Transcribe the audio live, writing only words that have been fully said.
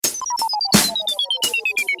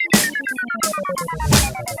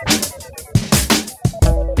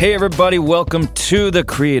Hey everybody, welcome to the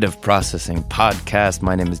Creative Processing Podcast.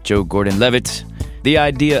 My name is Joe Gordon-Levitt. The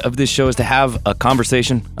idea of this show is to have a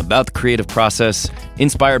conversation about the creative process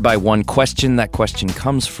inspired by one question. That question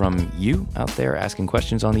comes from you out there asking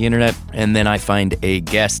questions on the internet, and then I find a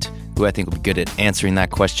guest who I think will be good at answering that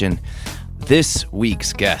question. This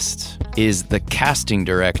week's guest is the casting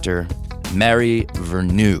director, Mary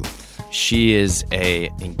Vernieu. She is an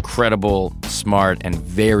incredible, smart, and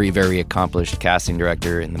very, very accomplished casting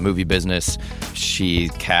director in the movie business. She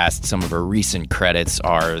cast, some of her recent credits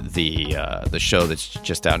are the show that's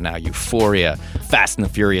just out now, Euphoria, Fast and the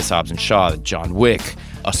Furious, Hobbs and Shaw, John Wick,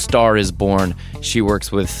 A Star is Born. She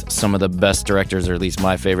works with some of the best directors, or at least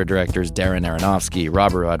my favorite directors, Darren Aronofsky,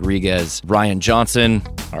 Robert Rodriguez, Rian Johnson,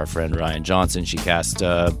 our friend Rian Johnson. She cast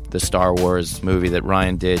the Star Wars movie that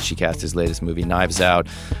Rian did. She cast his latest movie, Knives Out.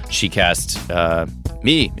 She cast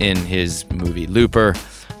me in his movie, Looper.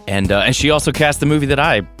 And she also cast the movie that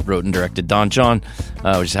I wrote and directed, Don John,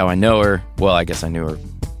 which is how I know her. Well, I guess I knew her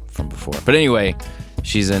from before. But anyway,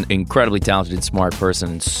 she's an incredibly talented and smart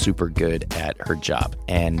person and super good at her job.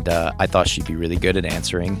 And I thought she'd be really good at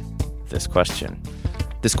answering this question.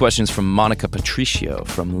 This question is from Monica Patricio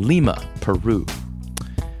from Lima, Peru.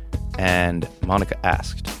 And Monica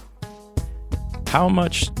asked, how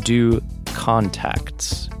much do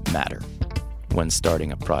contacts matter when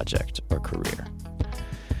starting a project or career?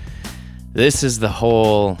 This is the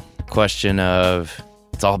whole question of,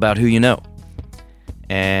 it's all about who you know.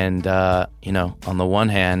 And, on the one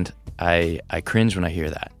hand, I cringe when I hear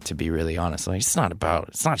that, to be really honest. Like, it's not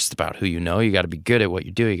just about who you know. You got to be good at what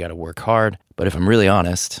you do. You got to work hard. But if I'm really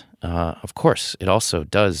honest, of course, it also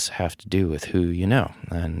does have to do with who you know.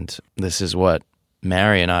 And this is what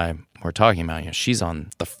Mary and I were talking about. She's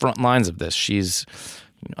on the front lines of this. She's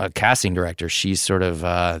a casting director. She's sort of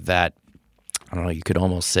that, I don't know, you could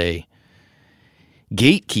almost say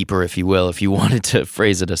gatekeeper, if you will, if you wanted to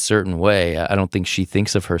phrase it a certain way. I don't think she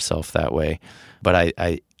thinks of herself that way, but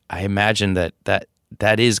I imagine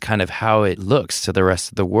that is kind of how it looks to the rest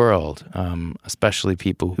of the world, especially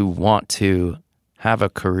people who want to have a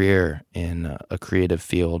career in a creative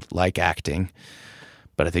field like acting.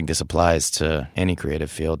 But I think this applies to any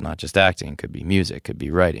creative field, not just acting. It could be music, could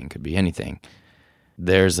be writing, could be anything.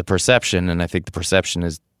 There's a perception, and I think the perception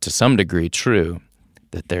is to some degree true,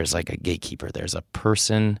 that there's like a gatekeeper. There's a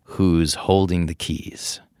person who's holding the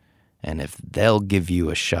keys. And if they'll give you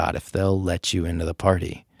a shot, if they'll let you into the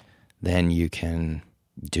party, then you can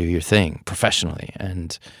do your thing professionally.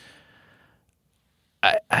 And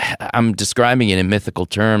I'm describing it in mythical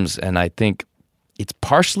terms, and I think it's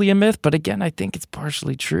partially a myth, but again, I think it's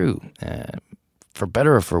partially true, for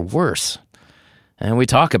better or for worse. And we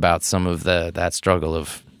talk about some of that struggle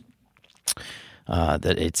of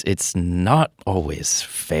that it's not always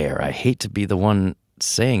fair. I hate to be the one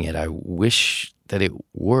saying it. I wish that it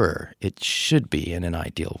were. It should be in an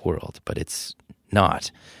ideal world, but it's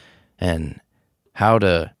not. And how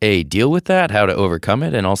to deal with that, how to overcome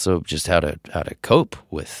it, and also just how to cope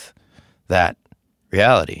with that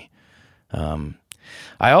reality.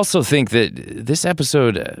 I also think that this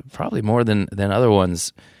episode, probably more than other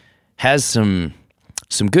ones, has some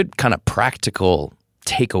good kind of practical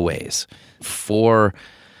takeaways for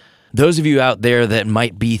those of you out there that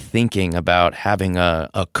might be thinking about having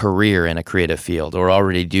a career in a creative field or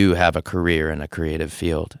already do have a career in a creative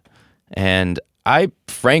field. And I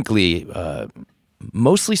frankly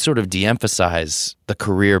mostly sort of de-emphasize the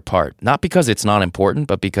career part, not because it's not important,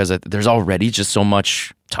 but because there's already just so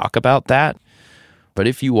much talk about that. But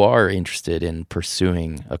if you are interested in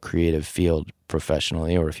pursuing a creative field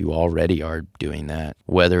professionally, or if you already are doing that,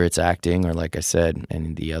 whether it's acting or, like I said,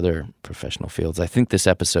 any of the other professional fields, I think this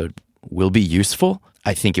episode will be useful.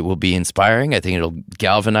 I think it will be inspiring. I think it'll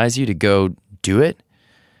galvanize you to go do it.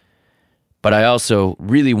 But I also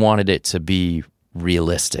really wanted it to be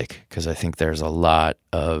realistic, because I think there's a lot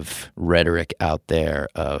of rhetoric out there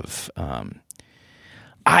of,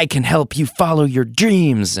 I can help you follow your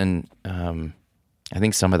dreams. And I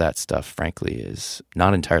think some of that stuff, frankly, is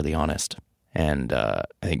not entirely honest. And I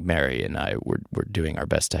think Mary and I were doing our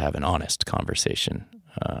best to have an honest conversation.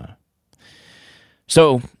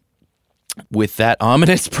 So, with that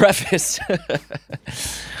ominous preface,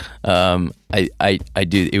 I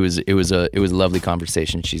do. It was a lovely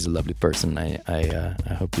conversation. She's a lovely person. I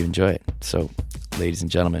hope you enjoy it. So, ladies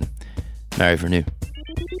and gentlemen, Mary Vernieu.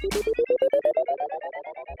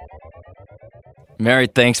 Mary,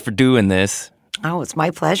 thanks for doing this. Oh, it's my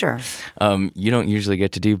pleasure. You don't usually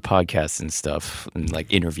get to do podcasts and stuff, and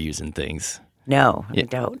like interviews and things. No, I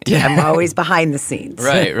don't. Yeah. I'm always behind the scenes.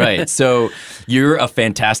 Right. So you're a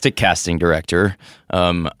fantastic casting director.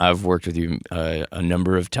 I've worked with you a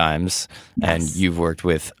number of times, and you've worked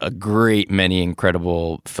with a great many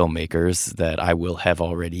incredible filmmakers that I will have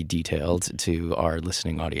already detailed to our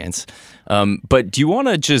listening audience. But do you want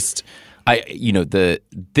to just...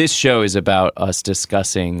 this show is about us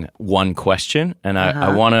discussing one question, and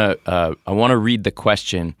I want to read the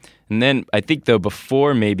question, and then I think though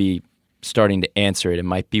before maybe starting to answer it, it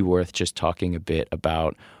might be worth just talking a bit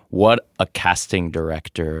about what a casting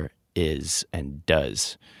director is and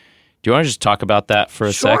does. Do you want to just talk about that for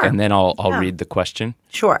a sec, and then I'll read the question?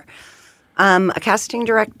 Sure. A casting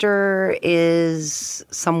director is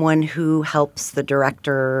someone who helps the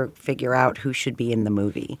director figure out who should be in the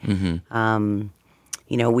movie.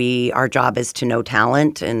 Our job is to know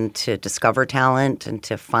talent and to discover talent and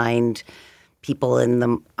to find people in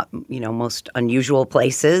the most unusual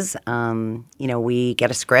places. We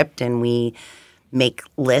get a script and we make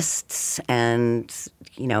lists and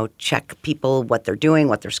check people, what they're doing,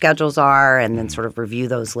 what their schedules are, and then sort of review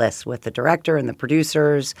those lists with the director and the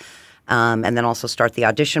producers. And then also start the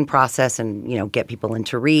audition process and, get people in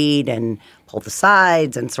to read and pull the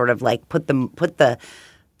sides and sort of like put the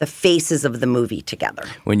faces of the movie together.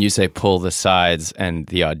 When you say pull the sides and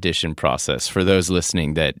the audition process, for those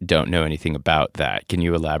listening that don't know anything about that, can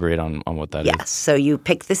you elaborate on what that is? Yes. So you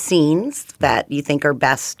pick the scenes that you think are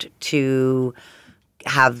best to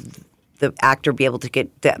have the actor be able to to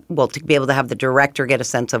be able to have the director get a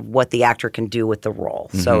sense of what the actor can do with the role.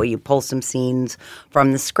 Mm-hmm. So you pull some scenes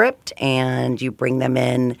from the script and you bring them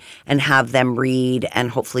in and have them read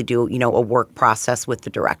and hopefully do, a work process with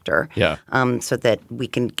the director. Yeah. So that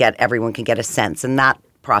everyone can get a sense. And that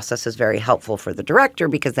process is very helpful for the director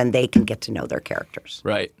because then they can get to know their characters.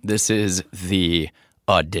 Right. This is the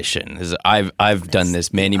audition. I've done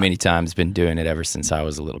this many times, been doing it ever since I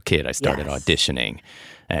was a little kid. I started auditioning.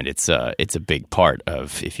 And it's a big part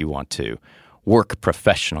of, if you want to work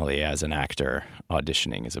professionally as an actor,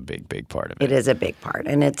 auditioning is a big part of it. It is a big part.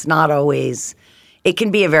 And it's not always – it can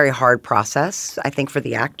be a very hard process, I think, for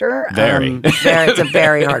the actor. It's a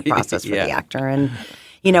very hard process for the actor. And,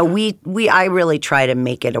 I really try to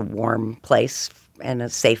make it a warm place and a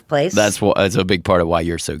safe place. That's a big part of why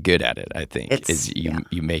you're so good at it, I think,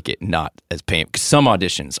 you make it not as painful. Because some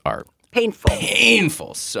auditions are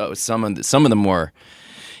painful. So some of the more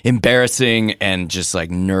embarrassing and just like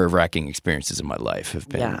nerve-wracking experiences in my life have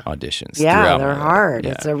been auditions. Yeah, they're hard.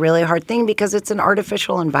 Yeah. It's a really hard thing because it's an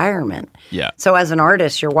artificial environment. Yeah. So as an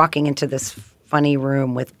artist, you're walking into this funny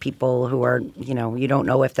room with people who are, you don't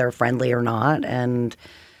know if they're friendly or not, and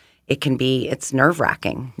it's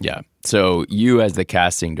nerve-wracking. Yeah. So you as the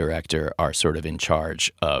casting director are sort of in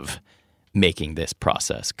charge of making this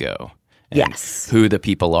process go. Yes. Who the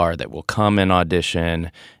people are that will come and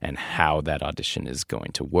audition and how that audition is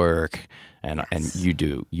going to work. And you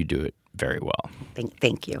do it very well.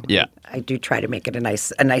 Thank you. Yeah. I do try to make it a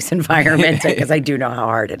nice environment because I do know how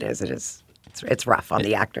hard it is. It's rough on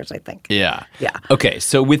the actors, I think. Yeah. Yeah. Okay,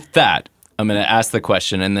 so with that, I'm going to ask the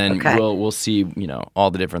question and then we'll see, all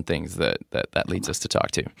the different things that leads us to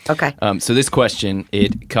talk to. Okay. So this question,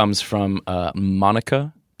 it comes from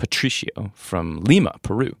Monica Patricio from Lima,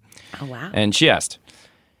 Peru. Oh, wow. And she asked,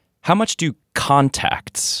 how much do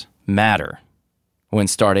contacts matter when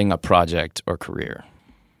starting a project or career?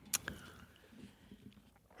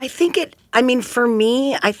 For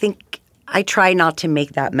me, I think I try not to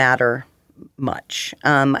make that matter much.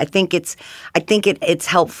 I think it's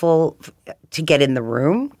helpful to get in the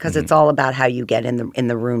room because it's all about how you get in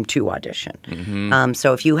the room to audition. Mm-hmm.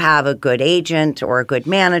 So if you have a good agent or a good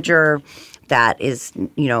manager that is,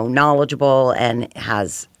 knowledgeable and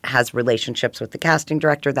has relationships with the casting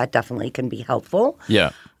director, that definitely can be helpful.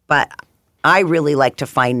 Yeah. But I really like to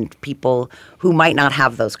find people who might not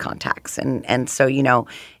have those contacts. And so,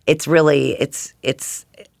 it's really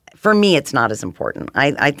for me, it's not as important.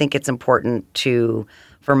 I think it's important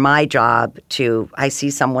for my job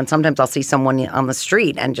sometimes I'll see someone on the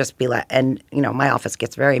street and just be like, and my office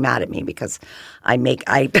gets very mad at me because I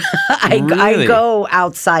go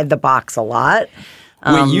outside the box a lot.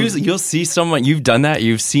 Wait, you'll see someone, you've done that?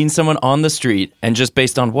 You've seen someone on the street and just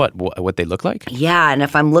based on what they look like? Yeah, and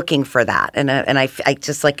if I'm looking for that, and I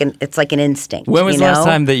just like it's like an instinct. When was the last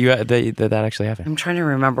time that actually happened? I'm trying to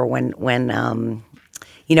remember when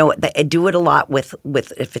I do it a lot with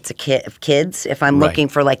if it's kids. If I'm looking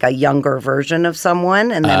for like a younger version of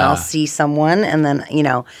someone, and then I'll see someone, and then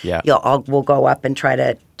we'll go up and try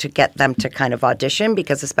to get them to kind of audition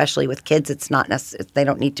because especially with kids, it's not they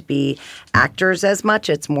don't need to be actors as much.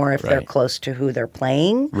 It's more if they're close to who they're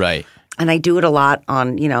playing. Right. And I do it a lot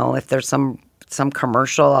on if there's some some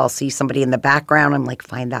commercial, I'll see somebody in the background. I'm like,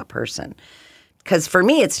 find that person. Because for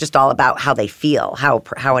me, it's just all about how they feel, how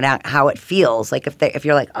it feels. Like if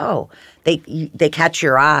you're like, oh, they catch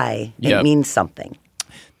your eye, it means something.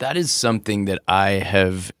 That is something that I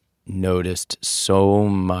have noticed so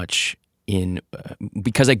much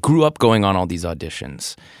because I grew up going on all these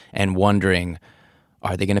auditions and wondering,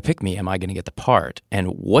 are they going to pick me? Am I going to get the part? And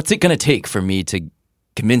what's it going to take for me to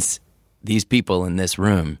convince these people in this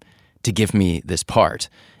room to give me this part?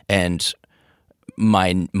 And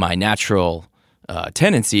my natural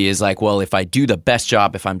tendency is like, well, if I do the best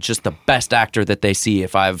job, if I'm just the best actor that they see,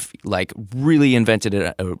 if I've like really invented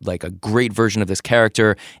a great version of this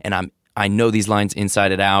character, and I know these lines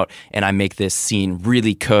inside and out, and I make this scene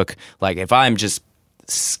really cook, like if I'm just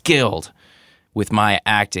skilled with my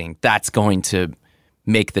acting, that's going to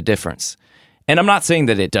make the difference. And I'm not saying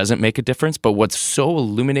that it doesn't make a difference, but what's so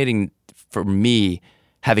illuminating for me,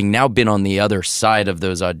 having now been on the other side of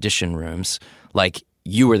those audition rooms, like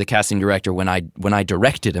you were the casting director when I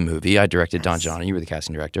directed a movie. I directed Don John, and you were the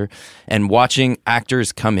casting director. And watching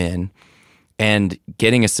actors come in and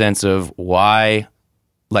getting a sense of why,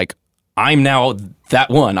 like, I'm now that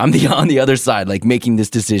one. I'm on the other side, like making this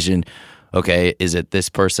decision. Okay, is it this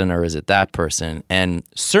person or is it that person? And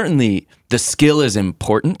certainly the skill is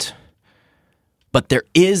important, but there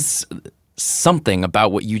is something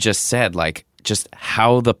about what you just said, like just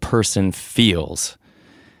how the person feels,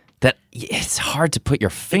 that it's hard to put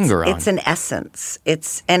your finger on. It's an essence.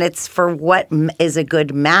 It's for what is a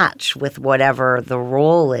good match with whatever the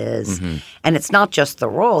role is. Mm-hmm. And it's not just the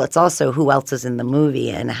role. It's also who else is in the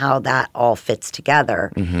movie and how that all fits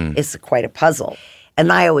together is quite a puzzle.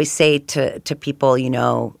 And I always say to people,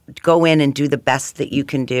 go in and do the best that you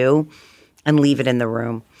can do and leave it in the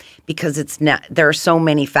room. Because there are so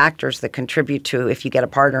many factors that contribute to if you get a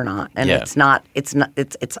part or not. And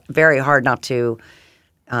it's very hard not to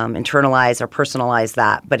internalize or personalize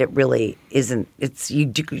that, but it really isn't.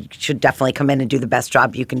 You should definitely come in and do the best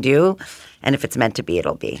job you can do, and if it's meant to be,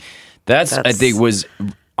 it'll be. That's I think was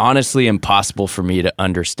honestly impossible for me to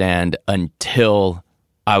understand until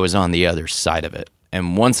I was on the other side of it.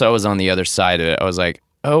 And once I was on the other side of it, I was like,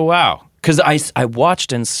 oh wow, because I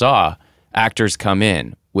watched and saw actors come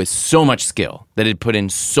in with so much skill that had put in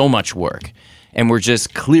so much work, and were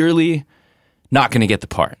just clearly not going to get the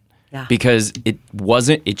part. Yeah. Because it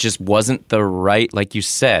just wasn't the right, like you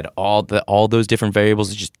said, all those different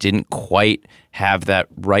variables, it just didn't quite have that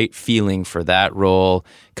right feeling for that role,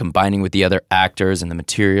 combining with the other actors and the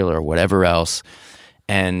material or whatever else.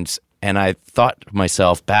 And I thought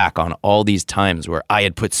myself back on all these times where I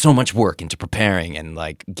had put so much work into preparing and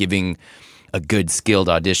like giving a good skilled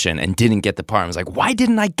audition and didn't get the part. I was like, why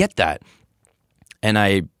didn't I get that? And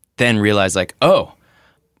I then realized like, oh,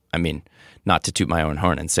 I mean, not to toot my own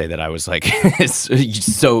horn and say that I was like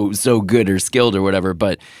so good or skilled or whatever,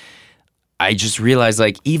 but I just realized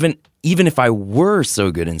like even if I were so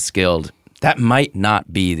good and skilled, that might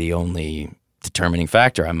not be the only determining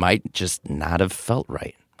factor. I might just not have felt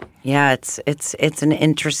right. Yeah, it's an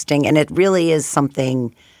interesting, and it really is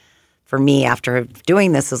something for me after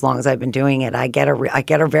doing this as long as I've been doing it. I get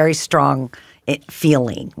a very strong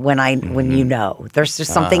feeling when there's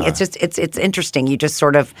just something. It's interesting. You just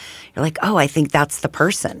sort of you're like, oh, I think that's the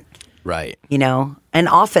person, right? And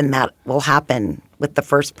often that will happen with the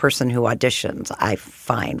first person who auditions. I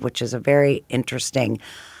find, which is a very interesting.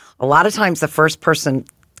 A lot of times, the first person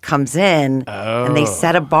comes in and they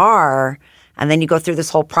set a bar. And then you go through this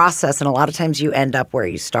whole process, and a lot of times you end up where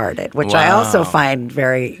you started, which I also find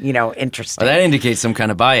very, interesting. Well, that indicates some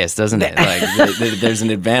kind of bias, doesn't it? Like there's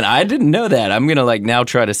an advantage. I didn't know that. I'm gonna now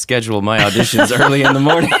try to schedule my auditions early in the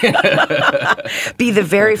morning. Be the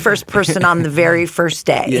very first person on the very first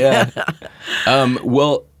day. Yeah.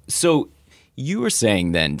 Well, so you were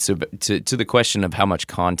saying then, so to the question of how much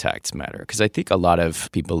contacts matter, because I think a lot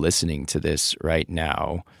of people listening to this right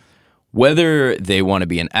now, whether they want to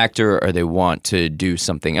be an actor or they want to do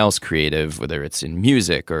something else creative, whether it's in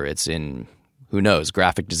music or it's in, who knows,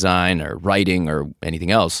 graphic design or writing or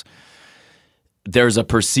anything else, there's a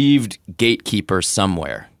perceived gatekeeper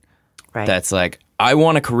somewhere that's like, I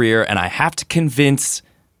want a career and I have to convince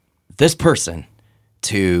this person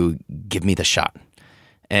to give me the shot.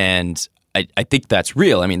 And I think that's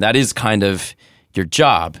real. I mean, that is kind of your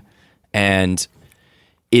job. And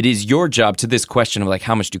it is your job, to this question of like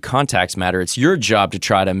how much do contacts matter, it's your job to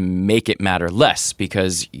try to make it matter less,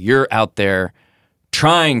 because you're out there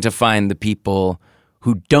trying to find the people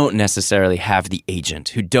who don't necessarily have the agent,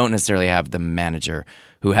 who don't necessarily have the manager,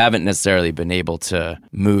 who haven't necessarily been able to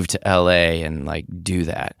move to LA and like do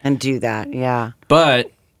that. And do that, yeah.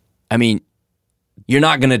 But, I mean, you're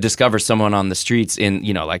not going to discover someone on the streets in,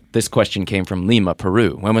 like this question came from Lima,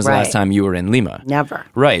 Peru. When was the last time you were in Lima? Never.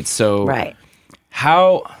 Right. So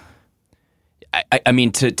how, I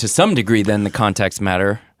mean, to some degree, then the contacts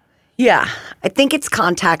matter. Yeah. I think it's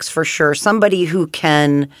contacts for sure. Somebody who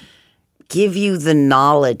can give you the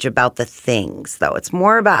knowledge about the things, though. It's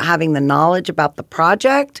more about having the knowledge about the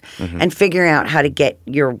project and figuring out how to get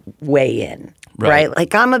your way in, right?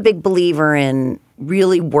 Like, I'm a big believer in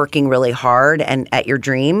really working really hard and at your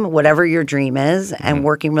dream, whatever your dream is, and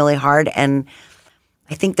working really hard. And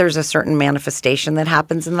I think there's a certain manifestation that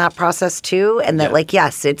happens in that process too. And that, like,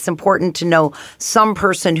 yes, it's important to know some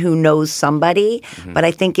person who knows somebody, but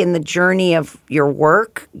I think in the journey of your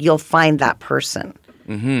work, you'll find that person.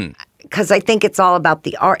 Because I think it's all about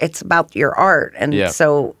the art. It's about your art. And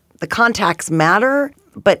so the contacts matter,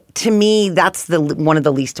 but to me, that's one of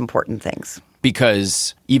the least important things.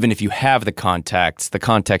 Because even if you have the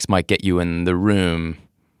context might get you in the room,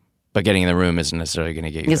 but getting in the room isn't necessarily going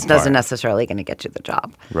to get you the part. Doesn't necessarily going to get you the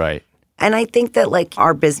job. Right. And I think that, like,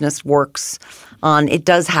 our business works on, it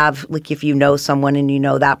does have, like, if you know someone and you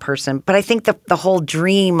know that person. But I think the whole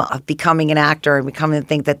dream of becoming an actor and becoming,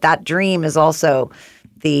 think that dream is also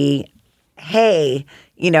the, hey,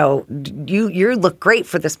 you look great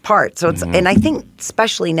for this part. So it's, and I think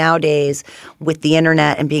especially nowadays with the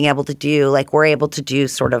internet and being able to do, like, we're able to do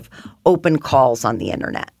sort of open calls on the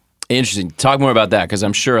internet. Interesting. Talk more about that, because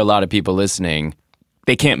I'm sure a lot of people listening,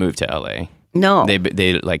 they can't move to LA. No.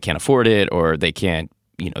 They like can't afford it, or they can't,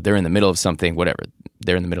 they're in the middle of something, whatever.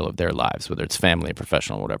 They're in the middle of their lives, whether it's family,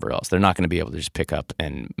 professional, whatever else. They're not going to be able to just pick up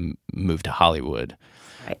and move to Hollywood.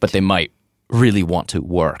 Right. But they might really want to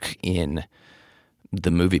work in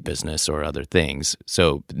the movie business or other things.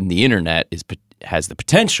 So the internet has the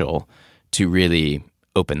potential to really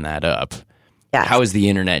open that up. Yes. How has the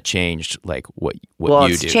internet changed, like, what you do? Well,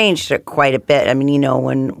 it's changed it quite a bit. I mean,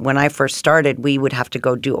 when I first started, we would have to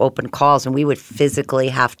go do open calls, and we would physically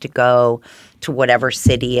have to go to whatever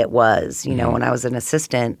city it was. When I was an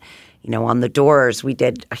assistant, on the Doors, we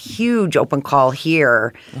did a huge open call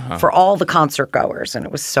here for all the concert goers, and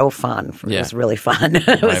it was so fun. It was really fun.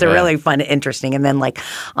 It was really fun and interesting. And then, like,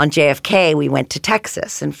 on JFK, we went to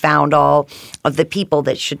Texas and found all of the people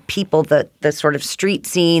that should the sort of street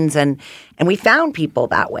scenes, and we found people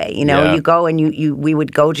that way. You go and we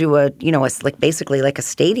would go to a like basically like a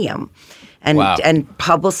stadium, and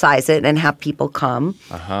publicize it and have people come,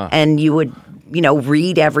 and you would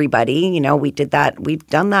read everybody. We did that. We've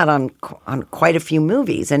done that on quite a few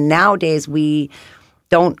movies. And nowadays we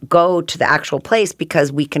don't go to the actual place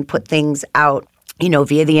because we can put things out,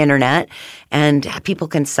 via the internet, and people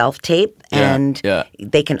can self-tape and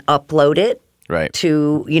they can upload it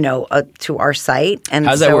to our site. And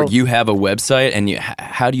how does that work? You have a website, and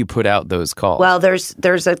how do you put out those calls? Well,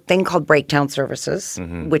 there's a thing called Breakdown Services,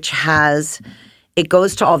 which has. It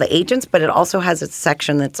goes to all the agents, but it also has a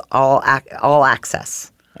section that's all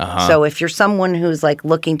access. So if you're someone who's, like,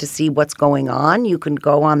 looking to see what's going on, you can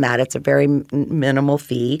go on that. It's a very minimal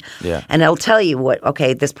fee. And it'll tell you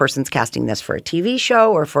this person's casting this for a TV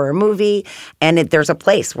show or for a movie. And there's a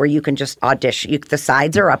place where you can just audition. The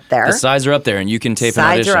sides are up there. The sides are up there, and you can tape an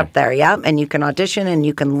audition. Sides are up there, and you can audition, and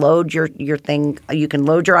you can load your thing. You can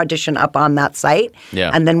load your audition up on that site,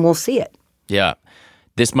 and then we'll see it. Yeah.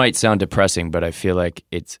 This might sound depressing, but I feel like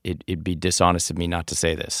it'd be dishonest of me not to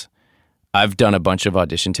say this. I've done a bunch of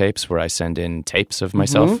audition tapes where I send in tapes of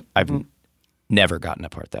myself. I've never gotten a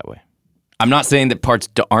part that way. I'm not saying that parts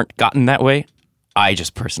aren't gotten that way. I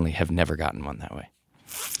just personally have never gotten one that way.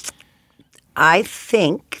 I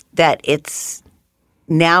think that it's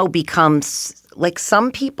now becomes like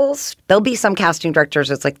some people's. There'll be some casting directors.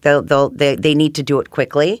 It's like they need to do it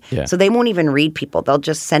quickly, so they won't even read people. They'll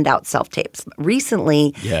just send out self tapes.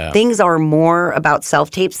 Recently, things are more about self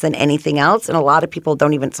tapes than anything else, and a lot of people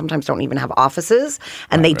sometimes don't even have offices,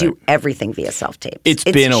 and they do everything via self tapes. It's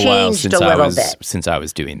been a while since I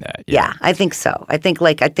was doing that. Yeah, I think so. I think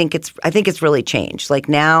it's really changed. Like,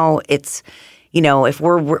 now it's, if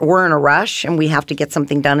we're in a rush and we have to get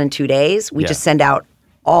something done in 2 days, we just send out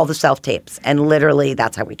all the self-tapes, and literally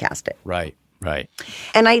that's how we cast it. Right.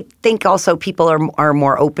 And I think also people are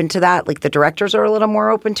more open to that. Like, the directors are a little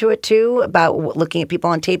more open to it too, about looking at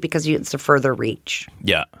people on tape, because it's a further reach.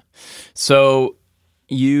 Yeah. So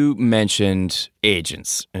you mentioned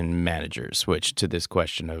agents and managers, which, to this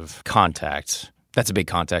question of contact, that's a big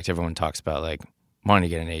contact. Everyone talks about, like, wanting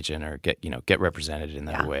to get an agent or get represented in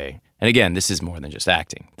that way. And again, this is more than just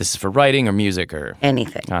acting. This is for writing or music or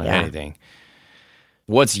anything. Anything.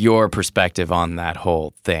 What's your perspective on that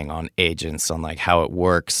whole thing, on agents, on, like, how it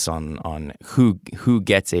works, on who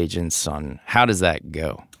gets agents, on how does that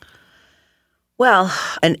go? Well,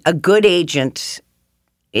 a good agent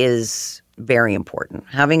is very important.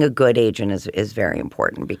 Having a good agent is very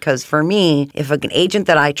important because for me, if an agent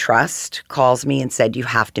that I trust calls me and said, you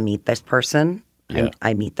have to meet this person,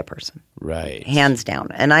 I meet the person. Right. Hands down.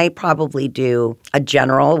 And I probably do a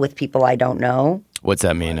general with people I don't know. What's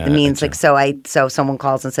that mean? It means so someone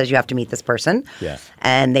calls and says you have to meet this person. Yeah.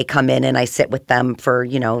 And they come in and I sit with them for,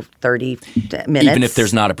 30 minutes. Even if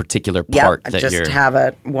there's not a particular part that just you're... have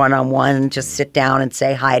a one-on-one, just sit down and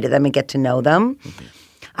say hi to them and get to know them. Mm-hmm.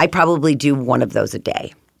 I probably do one of those a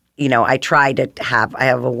day. I try to I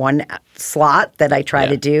have a one slot that I try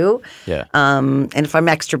to do. Yeah. And if I'm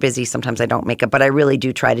extra busy, sometimes I don't make it, but I really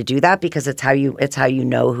do try to do that because it's how you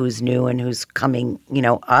know who's new and who's coming,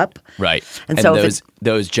 up. Right. And so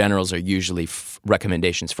those generals are usually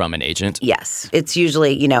recommendations from an agent. Yes. It's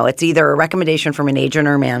usually, it's either a recommendation from an agent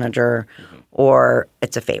or manager or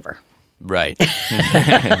it's a favor. Right.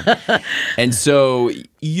 And so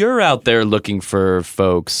you're out there looking for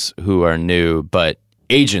folks who are new, but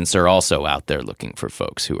agents are also out there looking for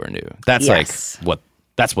folks who are new. That's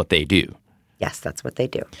that's what they do. Yes, that's what they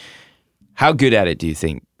do. How good at it do you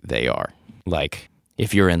think they are? Like,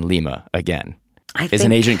 if you're in Lima again, is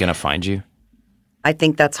an agent going to find you? I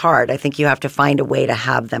think that's hard. I think you have to find a way to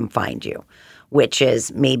have them find you, which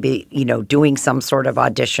is maybe, doing some sort of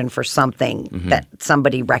audition for something that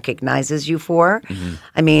somebody recognizes you for. Mm-hmm.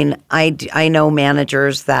 I mean, I know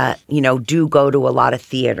managers that, do go to a lot of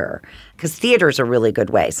theater because theater is a really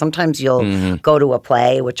good way. Sometimes you'll go to a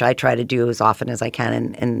play, which I try to do as often as I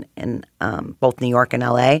can in both New York and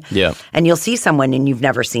LA. Yeah. And you'll see someone and you've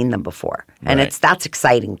never seen them before. And that's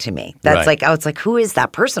exciting to me. That's it's like, who is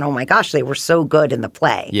that person? Oh my gosh, they were so good in the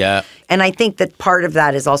play. Yeah. And I think that part of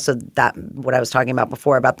that is also that what I was talking about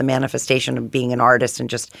before about the manifestation of being an artist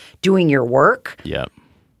and just doing your work. Yeah.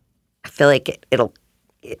 I feel like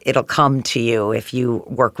it'll come to you if you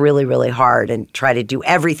work really, really hard and try to do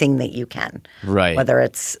everything that you can. Right. Whether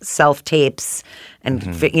it's self-tapes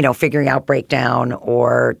and, figuring out breakdown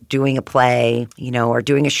or doing a play, or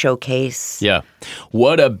doing a showcase. Yeah.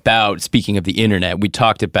 What about, speaking of the internet, we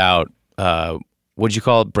talked about, what'd you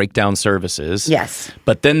call it? Breakdown services. Yes.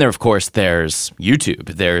 But then there's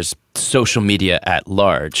YouTube. There's social media at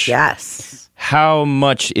large. Yes. How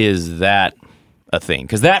much is that a thing?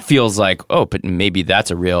 Because that feels like, but maybe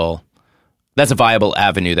that's a viable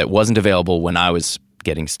avenue that wasn't available when I was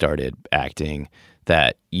getting started acting,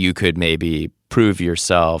 that you could maybe prove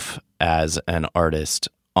yourself as an artist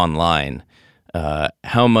online.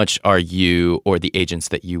 How much are you or the agents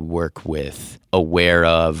that you work with aware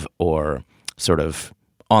of or sort of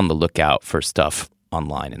on the lookout for stuff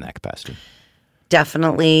online in that capacity?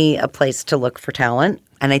 Definitely a place to look for talent.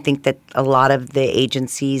 And I think that a lot of the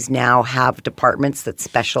agencies now have departments that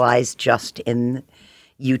specialize just in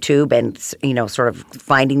YouTube and, sort of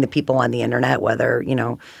finding the people on the internet, whether,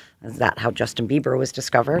 is that how Justin Bieber was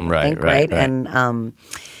discovered? Right. And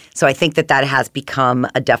so I think that has become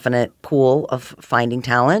a definite pool of finding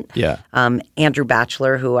talent. Yeah. Andrew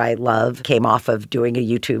Batchelor, who I love, came off of doing a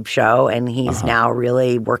YouTube show, and he's now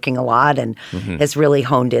really working a lot and has really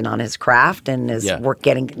honed in on his craft and is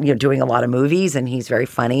doing a lot of movies, and he's very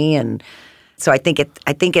funny. And so I think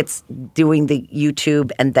it's doing the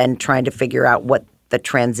YouTube and then trying to figure out what the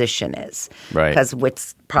transition is. Right. Because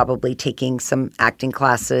it's probably taking some acting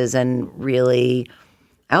classes and really –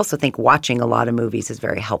 I also think watching a lot of movies is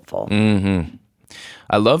very helpful. Mm-hmm.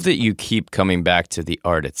 I love that you keep coming back to the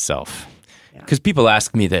art itself. Because people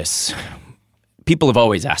ask me this. People have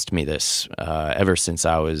always asked me this ever since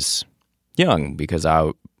I was young, because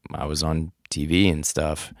I was on TV and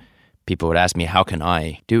stuff. People would ask me, how can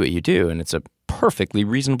I do what you do? And it's a perfectly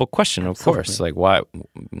reasonable question, of course. Like, why?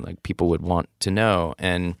 Like, people would want to know.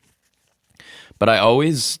 But I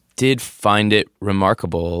always did find it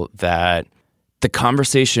remarkable that the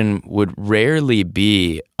conversation would rarely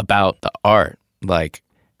be about the art. Like,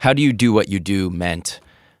 how do you do what you do meant,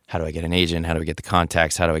 how do I get an agent? How do I get the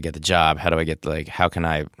contacts? How do I get the job? How do I get, how can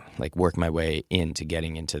I, work my way into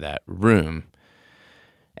getting into that room?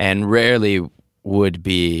 And rarely would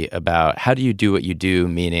be about how do you do what you do,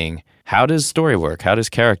 meaning how does story work? How does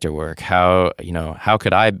character work? How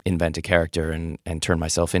could I invent a character and turn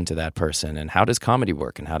myself into that person? And how does comedy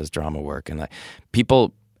work? And how does drama work? And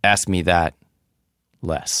people ask me that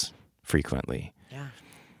less frequently. Yeah.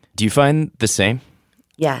 Do you find the same?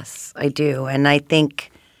 Yes, I do. And I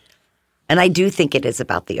do think it is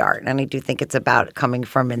about the art. And I do think it's about coming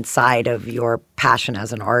from inside of your passion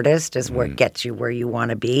as an artist is where it gets you where you want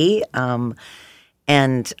to be.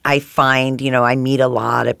 And I find, I meet a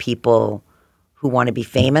lot of people who want to be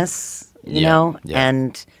famous, you know,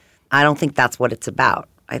 and I don't think that's what it's about.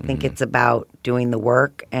 I think it's about doing the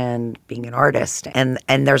work and being an artist. And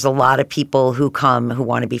there's a lot of people who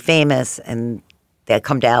want to be famous, and they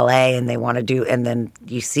come to LA and they want to do, and then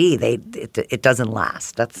you see it doesn't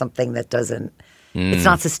last. That's something that doesn't. It's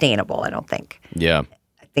not sustainable, I don't think. Yeah.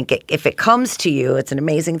 I think if it comes to you, it's an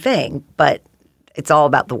amazing thing, but it's all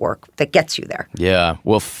about the work that gets you there. Yeah.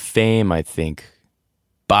 Well, fame, I think,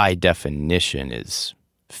 by definition, is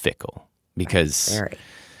fickle because Very.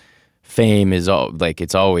 fame is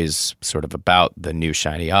it's always sort of about the new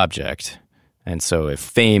shiny object. And so if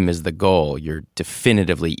fame is the goal, you're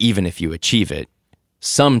definitively, even if you achieve it,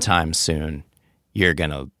 sometime soon, you're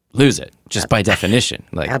going to lose it, just by definition.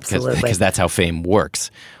 Absolutely. Because that's how fame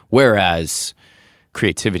works. Whereas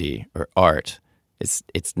creativity or art, it's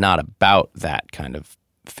not about that kind of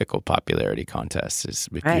fickle popularity contest.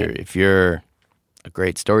 If you're a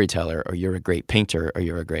great storyteller, or you're a great painter, or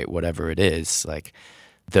you're a great whatever it is, like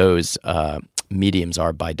those mediums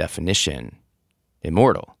are by definition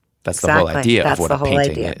immortal. That's the whole idea of what a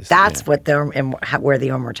painting is. That's what where the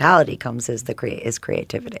immortality comes is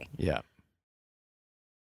creativity. Yeah.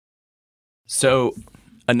 So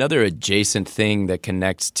another adjacent thing that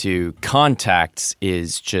connects to contacts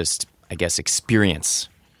is just, I guess, experience.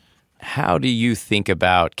 How do you think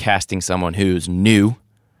about casting someone who's new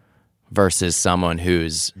versus someone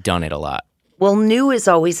who's done it a lot? Well, new is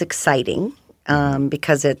always exciting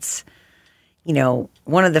because it's,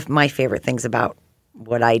 one of my favorite things about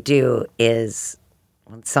what I do is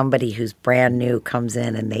when somebody who's brand new comes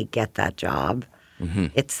in and they get that job,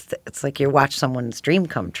 it's like you watch someone's dream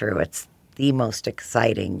come true. It's the most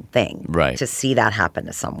exciting thing to see that happen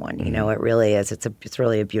to someone. It really is. It's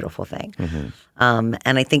really a beautiful thing. And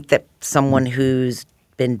I think that someone who's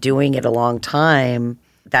been doing it a long time,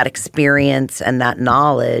 that experience and that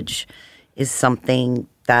knowledge is something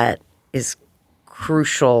that is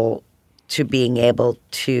crucial to being able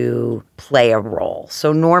to play a role.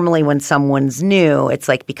 So normally when someone's new, it's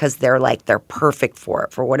like because they're perfect for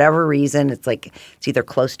it. For whatever reason, it's like it's either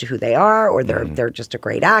close to who they are or they're just a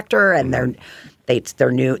great actor and they're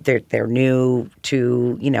new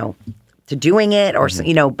to to doing it or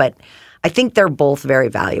but I think they're both very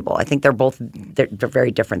valuable. I think they're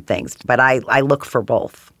very different things, but I look for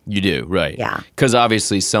both. You do, right. Yeah. Because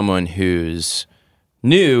obviously someone who's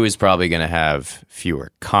new is probably going to have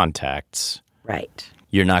fewer contacts. Right.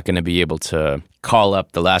 You're not going to be able to call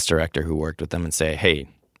up the last director who worked with them and say, hey,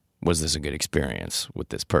 was this a good experience with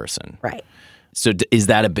this person? Right. So is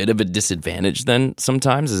that a bit of a disadvantage then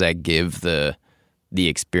sometimes? Does that give the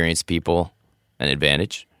experienced people an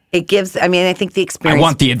advantage? It gives, I think the experience. I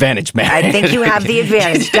want the advantage, man. I think you have the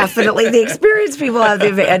advantage. Definitely the experienced people have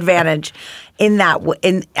the advantage in that.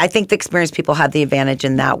 I think the experienced people have the advantage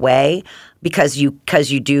in that way because you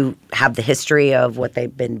do have the history of what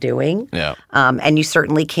they've been doing. Yeah. And you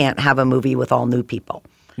certainly can't have a movie with all new people.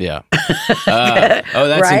 Yeah. That's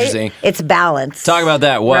right? interesting. It's balance. Talk about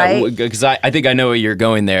that. Why? Right? Because I think I know where you're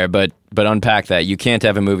going there, but unpack that. You can't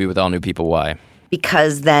have a movie with all new people. Why?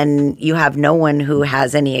 Because then you have no one who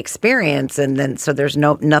has any experience, and then so there's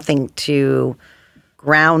nothing to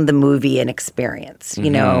ground the movie in experience.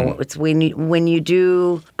 It's when you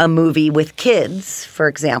do a movie with kids, for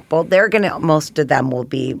example, most of them will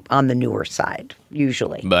be on the newer side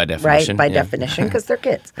usually, by definition, right? By definition, because they're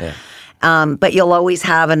kids. Yeah. But you'll always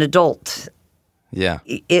have an adult,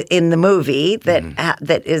 in the movie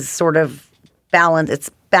that is sort of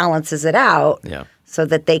balances it out. Yeah. So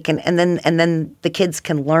that they can, and then the kids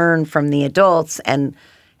can learn from the adults and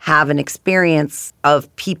have an experience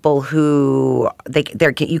of people who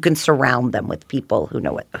you can surround them with people who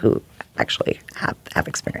know it, who actually have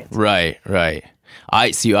experience. Right.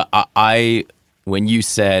 I see. I when you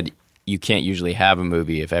said you can't usually have a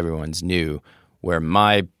movie if everyone's new, where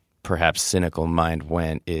my perhaps cynical mind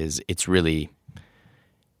went is it's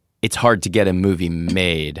hard to get a movie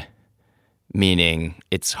made. Meaning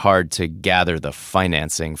it's hard to gather the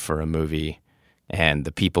financing for a movie, and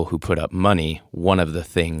the people who put up money, one of the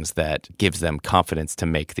things that gives them confidence to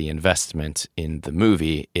make the investment in the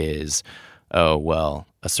movie is, a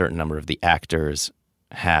certain number of the actors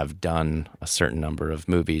have done a certain number of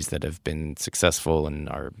movies that have been successful and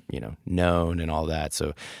are, known and all that.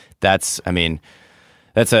 So that's an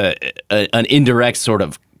indirect sort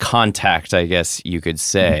of contact, I guess you could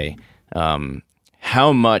say.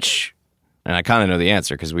 How much... And I kind of know the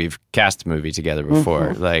answer because we've cast a movie together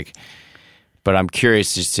before. But I'm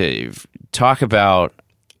curious just to talk about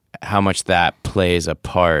how much that plays a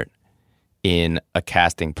part in a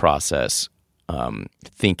casting process.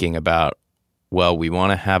 Thinking about, we want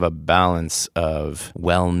to have a balance of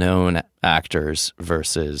well-known actors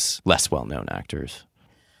versus less well-known actors.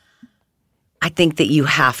 I think that you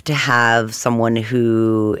have to have someone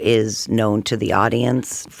who is known to the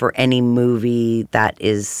audience for any movie that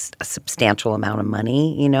is a substantial amount of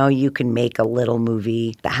money. You know, you can make a little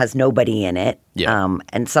movie that has nobody in it. Yeah.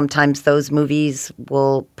 And sometimes those movies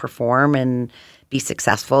will perform and be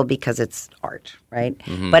successful because it's art, right?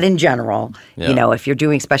 But in general, you know, if you're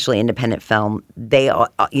doing especially independent film,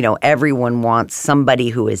 everyone wants somebody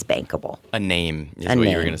who is bankable. A name is what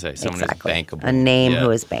you were going to say. Someone exactly. who's bankable. A name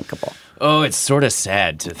who is bankable. Oh, it's sort of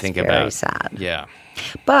sad to think about. Very sad. Yeah.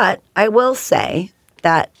 But I will say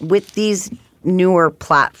that with these newer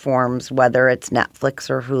platforms, whether it's Netflix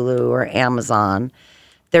or Hulu or Amazon,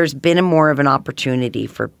 there's been more of an opportunity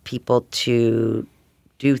for people to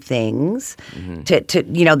do things to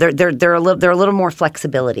you know they're a little more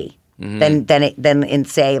flexibility than in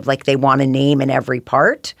say like they want a name in every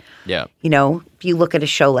part. Yeah. You know, if you look at a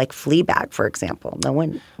show like Fleabag, for example, no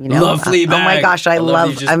one, you know, love Fleabag. Oh my gosh, I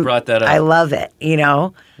love. You just brought that up. I love it. You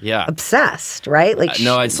know. Yeah. Obsessed, right? Like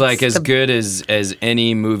no, it's like as good as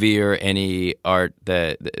any movie or any art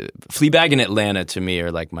that Fleabag and Atlanta to me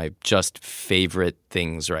are like my just favorite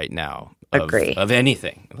things right now. Agree. Of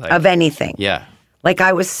anything. Like, of anything. Yeah. Like,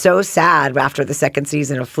 I was so sad after the second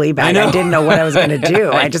season of Fleabag. I didn't know what I was going to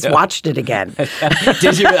do. I just watched it again.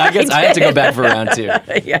 Did you? I guess I had to go back for round 2.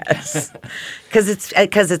 Yes. Because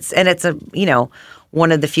it's a, you know,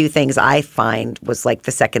 one of the few things I find was like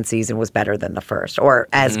the second season was better than the first or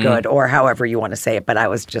as good or however you want to say it. But I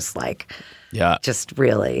was just like, just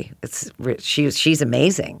really, she's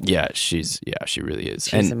amazing. Yeah, she really is.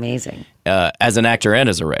 She's amazing. As an actor and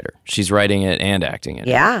as a writer, she's writing it and acting it.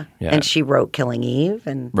 Yeah. And she wrote Killing Eve,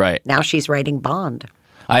 and now she's writing Bond.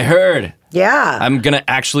 I heard. Yeah. I'm going to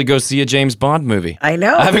actually go see a James Bond movie. I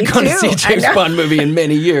know. I haven't gone to see a James Bond movie in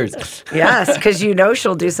many years. Yes, because you know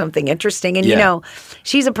she'll do something interesting. And, you know,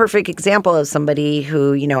 she's a perfect example of somebody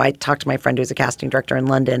who, you know, I talked to my friend who's a casting director in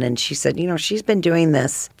London, and she said, you know, she's been doing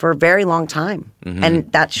this for a very long time. And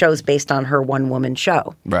that show's based on her one-woman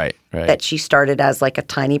show. Right. That she started as like a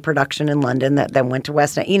tiny production in London that then went to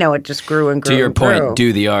West End. You know, it just grew and grew. To your and point, grew.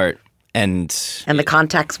 do the art and the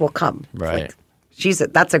contacts will come. Right. Like,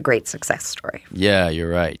 that's a great success story. Yeah,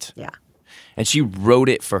 you're right. Yeah. And she wrote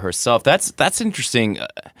it for herself. That's interesting.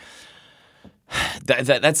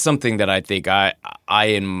 That's something that I think I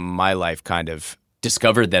in my life kind of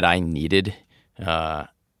discovered that I needed.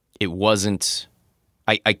 It wasn't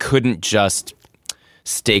I couldn't just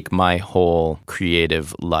stake my whole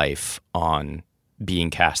creative life on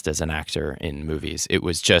being cast as an actor in movies. It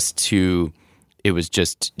was just too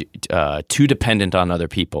dependent on other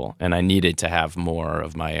people, and I needed to have more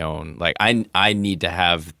of my own. Like I need to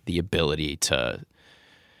have the ability to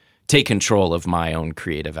take control of my own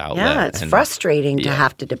creative outlet. Yeah, it's frustrating to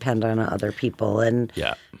have to depend on other people, and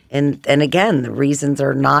again, the reasons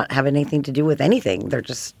are not have anything to do with anything. They're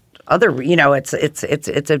just other. You know, it's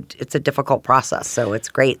a difficult process. So it's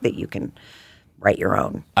great that you can write your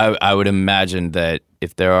own. I would imagine that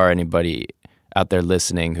if there are anybody out there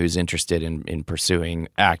listening who's interested in pursuing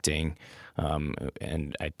acting,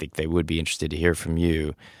 and I think they would be interested to hear from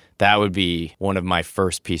you, that would be one of my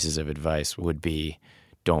first pieces of advice would be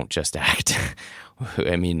don't just act.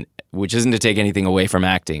 I mean, which isn't to take anything away from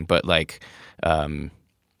acting, but like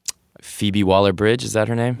Phoebe Waller-Bridge, is that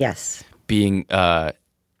her name? Yes. Being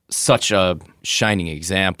such a shining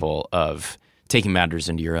example of taking matters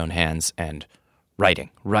into your own hands and write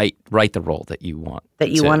the role that you want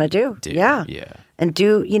to do. Yeah. And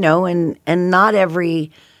do, you know, and not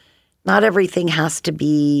everything has to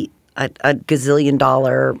be a gazillion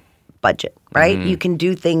dollar budget, right? You can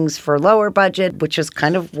do things for lower budget, which is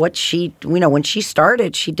kind of what she, you know, when she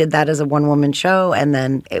started, she did that as a one-woman show, and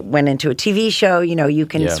then it went into a TV show. You know, you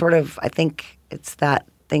can sort of, I think it's that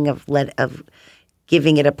thing of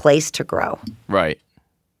giving it a place to grow. Right.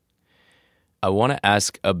 I want to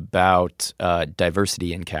ask about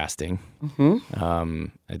diversity in casting.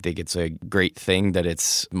 I think it's a great thing that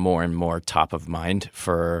it's more and more top of mind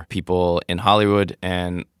for people in Hollywood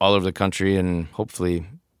and all over the country, and hopefully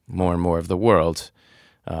more and more of the world,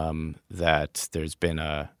 that there's been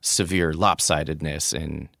a severe lopsidedness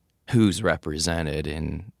in who's represented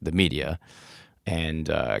in the media,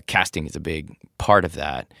 and casting is a big part of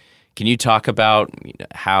that. Can you talk about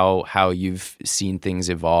how you've seen things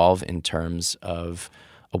evolve in terms of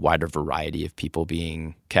a wider variety of people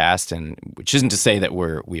being cast, and which isn't to say that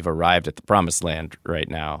we've arrived at the promised land right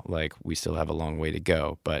now. Like, we still have a long way to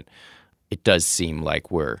go, but it does seem like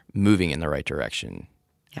we're moving in the right direction.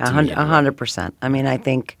 Yeah, 100%. I mean, I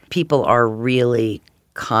think people are really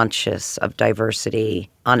conscious of diversity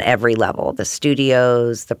on every level, the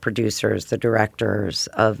studios, the producers, the directors,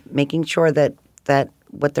 of making sure that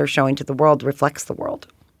what they're showing to the world reflects the world.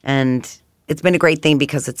 And it's been a great thing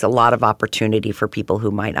because it's a lot of opportunity for people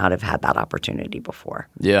who might not have had that opportunity before.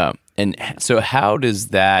 Yeah. And so how does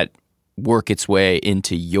that work its way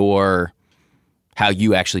into how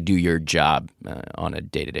you actually do your job on a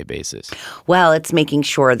day-to-day basis? Well, it's making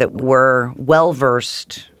sure that we're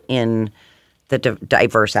well-versed in the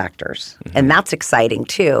diverse actors. Mm-hmm. And that's exciting,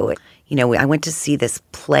 too. You know, I went to see this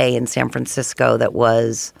play in San Francisco that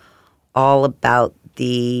was all about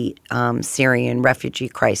the Syrian refugee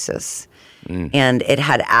crisis. And it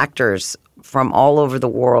had actors from all over the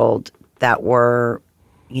world that were,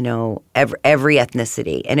 you know, every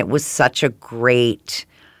ethnicity. And it was such a great,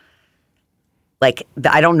 like,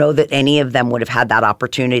 I don't know that any of them would have had that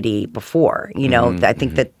opportunity before. You know, I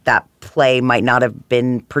think that play might not have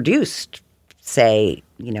been produced, say,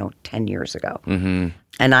 10 years ago. Mm-hmm.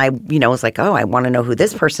 And I, was like, oh, I want to know who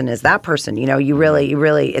this person is, that person. You know, you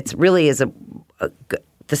really, it's really is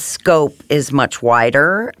the scope is much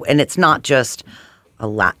wider, and it's not just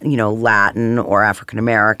Latin or African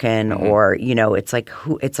American or it's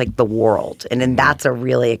like the world, and then that's a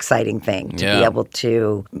really exciting thing to be able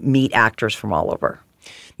to meet actors from all over.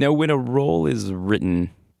 Now, when a role is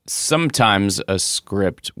written, sometimes a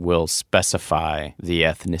script will specify the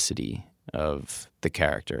ethnicity of the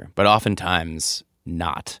character, but oftentimes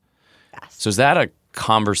not. Yes. So is that a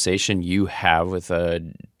conversation you have with a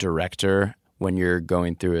director when you're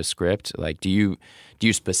going through a script? Like, do you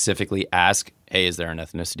specifically ask, hey, is there an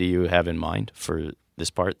ethnicity you have in mind for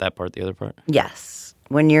this part, that part, the other part? Yes.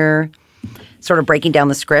 When you're sort of breaking down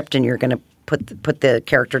the script and you're going to put the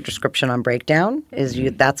character description on breakdown,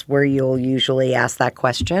 that's where you'll usually ask that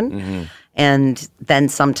question. Mm-hmm. And then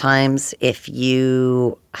sometimes if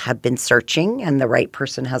you have been searching and the right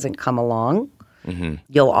person hasn't come along,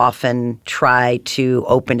 you'll often try to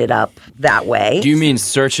open it up that way. Do you mean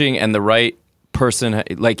searching and the right person,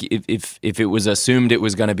 like if it was assumed it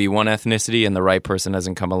was going to be one ethnicity and the right person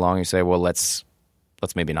hasn't come along, you say, well, let's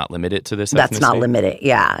maybe not limit it to this ethnicity? That's not limited,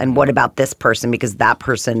 yeah. And what about this person? Because that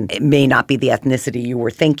person, it may not be the ethnicity you were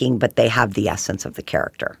thinking, but they have the essence of the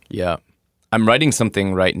character. Yeah. I'm writing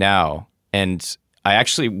something right now, and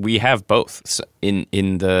we have both in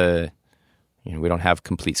the, we don't have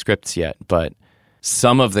complete scripts yet, but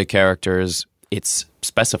some of the characters, it's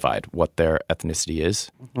specified what their ethnicity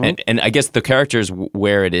is. Mm-hmm. And I guess the characters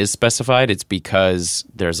where it is specified, it's because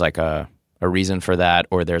there's like a reason for that,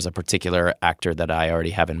 or there's a particular actor that I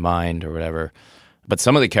already have in mind or whatever. But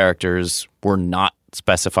some of the characters were not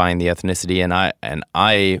specifying the ethnicity, and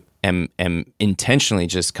I am intentionally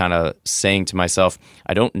just kind of saying to myself,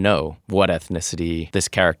 I don't know what ethnicity this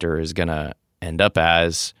character is going to end up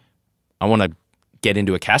as. I want to get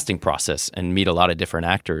into a casting process and meet a lot of different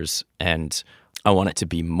actors, and I want it to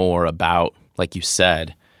be more about, like you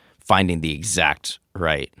said, finding the exact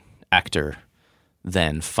right actor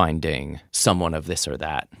than finding someone of this or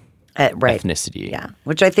that ethnicity. Yeah,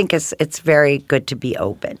 which I think it's very good to be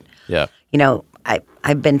open. Yeah.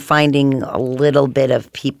 I've been finding a little bit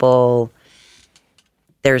of people,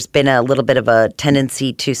 there's been a little bit of a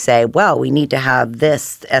tendency to say, well, we need to have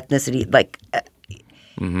this ethnicity, like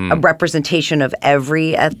a representation of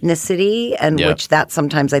every ethnicity, and which that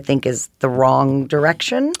sometimes I think is the wrong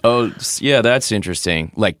direction. Oh, yeah, that's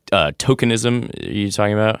interesting. Like tokenism, are you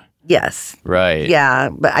talking about? Yes. Right. Yeah,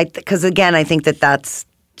 but because again, I think that's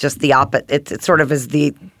just the opposite. It sort of is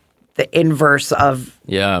the inverse of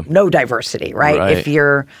no diversity, right? If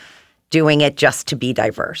you're doing it just to be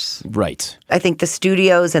diverse. Right. I think the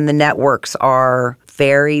studios and the networks are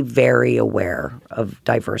very, very aware of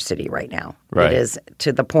diversity right now. Right. It is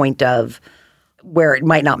to the point of where it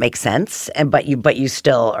might not make sense, but you're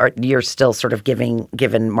still sort of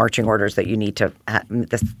given marching orders that you need to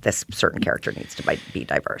this certain character needs to be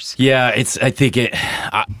diverse. Yeah,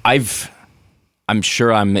 I'm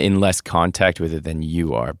sure I'm in less contact with it than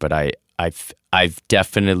you are, but I've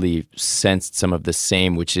definitely sensed some of the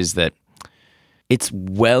same, which is that it's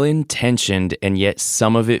well intentioned, and yet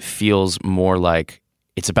some of it feels more like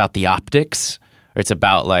it's about the optics, or it's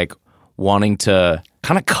about like wanting to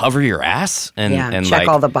kind of cover your ass and check like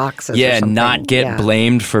all the boxes. Yeah, or something. Not get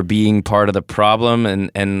blamed for being part of the problem,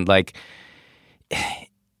 and like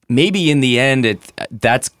maybe in the end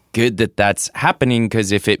that's good that that's happening,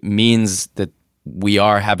 because if it means that we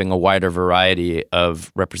are having a wider variety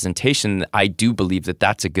of representation, I do believe that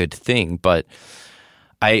that's a good thing. But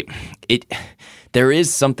there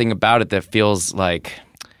is something about it that feels like,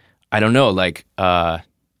 I don't know, like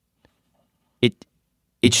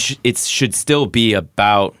it should still be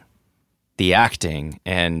about the acting,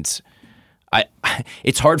 and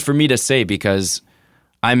it's hard for me to say because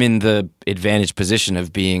I'm in the advantaged position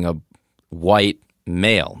of being a white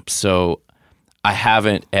male. So I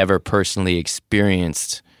haven't ever personally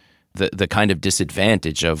experienced the kind of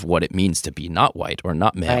disadvantage of what it means to be not white or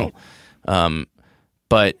not male. Right.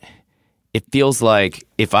 But it feels like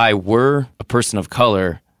if I were a person of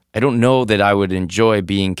color, I don't know that I would enjoy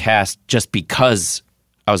being cast just because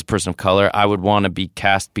I was a person of color. I would want to be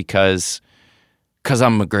cast because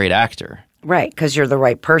I'm a great actor. Right, because you're the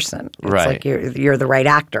right person. It's Right. like you're the right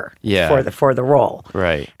actor Yeah. for the role.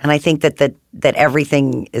 Right. And I think that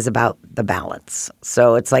everything is about the balance.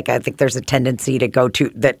 So it's like I think there's a tendency to go to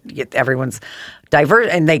that everyone's diverse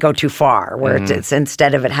and they go too far, where it's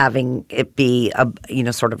instead of it having it be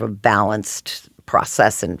a sort of a balanced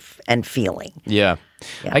process and feeling. Yeah.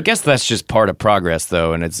 I guess that's just part of progress,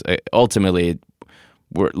 though, and it's ultimately,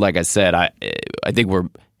 like I said, I think we're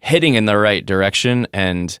heading in the right direction,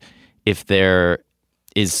 and if there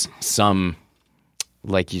is some,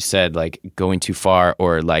 like you said, like going too far,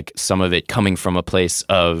 or like some of it coming from a place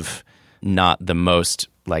of not the most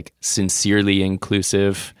like sincerely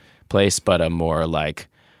inclusive place, but a more like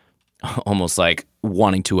almost like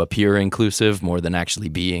wanting to appear inclusive more than actually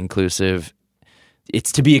be inclusive,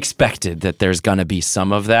 it's to be expected that there's going to be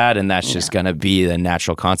some of that, and that's just going to be the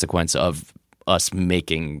natural consequence of us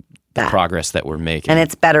making the progress that we're making. And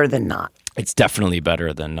it's better than not. It's definitely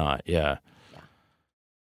better than not, yeah.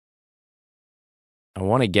 I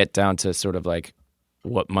want to get down to sort of like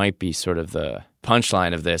what might be sort of the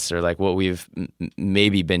punchline of this, or like what we've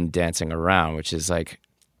maybe been dancing around, which is like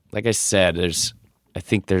I said, I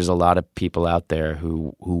think there's a lot of people out there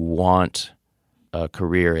who want a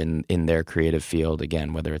career in their creative field,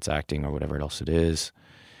 again, whether it's acting or whatever else it is,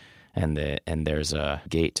 and there's a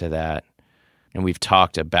gate to that. And we've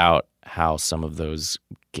talked about how some of those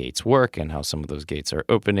gates work and how some of those gates are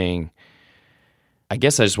opening. I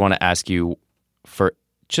guess I just want to ask you, for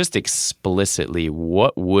just explicitly,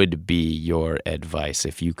 what would be your advice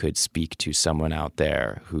if you could speak to someone out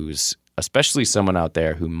there especially someone out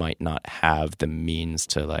there who might not have the means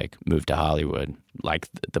to like move to Hollywood, like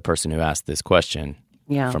the person who asked this question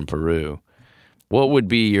from Peru? What would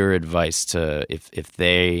be your advice to if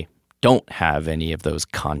they don't have any of those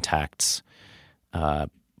contacts,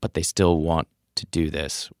 but they still want to do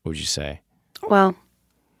this? What would you say? Well,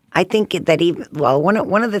 I think that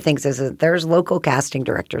one of the things is that there's local casting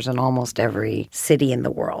directors in almost every city in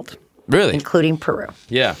the world. Really? Including Peru.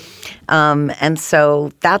 Yeah. And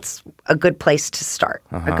so that's a good place to start.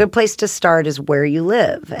 A good place to start is where you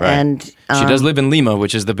live. Right. And she does live in Lima,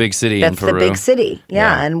 which is the big city in Peru. That's the big city.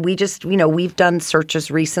 Yeah. And we just, we've done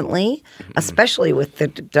searches recently, especially with the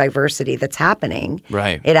diversity that's happening.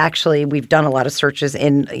 Right. We've done a lot of searches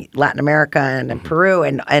in Latin America and in Peru,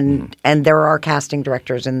 and there are casting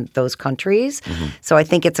directors in those countries. So I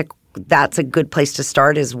think that's a good place to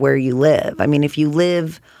start, is where you live. I mean, if you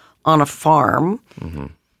live on a farm,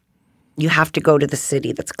 you have to go to the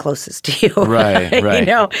city that's closest to you. Right.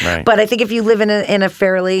 Right. But I think if you live in a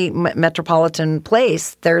fairly metropolitan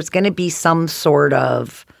place, there's going to be some sort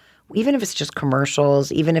of, even if it's just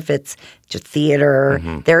commercials, even if it's just theater,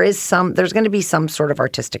 there's going to be some sort of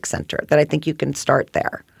artistic center that I think you can start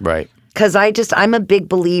there. Right. Because I'm a big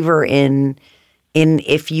believer in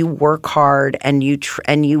if you work hard and you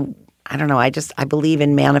I don't know. I believe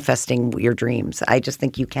in manifesting your dreams. I just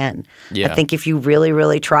think you can. Yeah. I think if you really,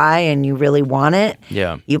 really try and you really want it,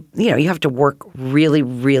 you have to work really,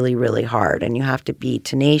 really, really hard, and you have to be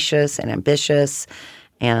tenacious and ambitious,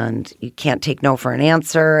 and you can't take no for an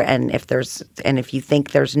answer. And if you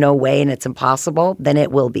think there's no way and it's impossible, then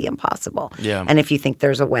it will be impossible. Yeah. And if you think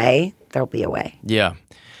there's a way, there'll be a way. Yeah.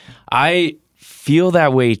 I feel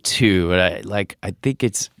that way too, but I think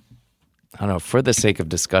it's, I don't know, for the sake of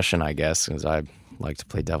discussion, I guess, because I like to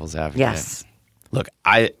play devil's advocate. Yes. Look,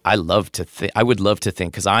 I love to think, I would love to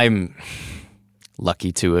think, because I'm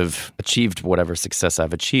lucky to have achieved whatever success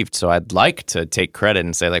I've achieved. So I'd like to take credit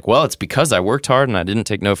and say, like, well, it's because I worked hard and I didn't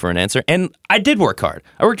take no for an answer. And I did work hard.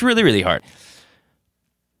 I worked really, really hard.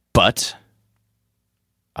 But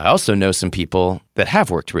I also know some people that have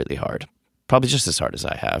worked really hard, probably just as hard as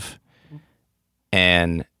I have,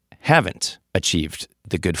 and haven't achieved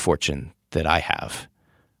the good fortune that I have.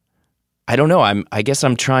 I don't know. I guess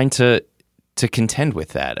I'm trying to contend with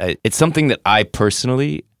that. It's something that I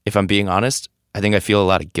personally, if I'm being honest, I think I feel a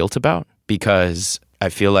lot of guilt about, because I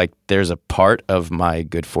feel like there's a part of my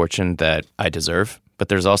good fortune that I deserve, but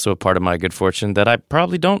there's also a part of my good fortune that I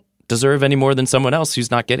probably don't deserve any more than someone else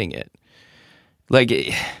who's not getting it. Like,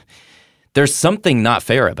 there's something not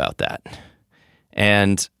fair about that.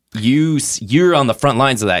 And you're on the front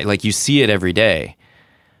lines of that. Like, you see it every day.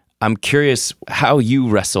 I'm curious how you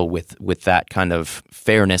wrestle with that kind of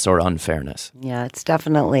fairness or unfairness. Yeah, it's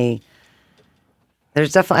definitely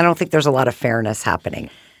There's definitely, I don't think there's a lot of fairness happening.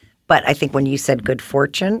 But I think when you said good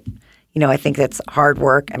fortune, I think that's hard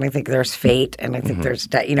work, and I think there's fate, and I think there's,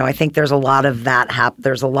 I think there's a lot of that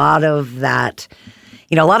there's a lot of that,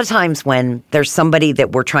 a lot of times when there's somebody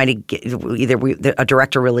that we're trying to get, a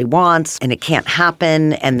director really wants, and it can't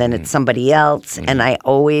happen, and then it's somebody else, and it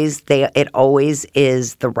always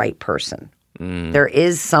is the right person. There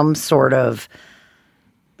is some sort of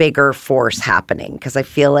bigger force happening, because I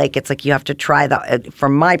feel like it's like you have to try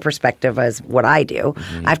from my perspective as what I do,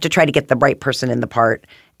 I have to try to get the right person in the part.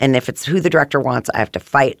 And if it's who the director wants, I have to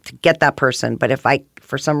fight to get that person. But if I,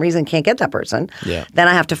 for some reason, can't get that person, then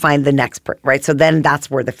I have to find the next person, right? So then that's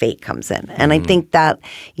where the fate comes in. And I think that,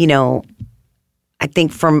 I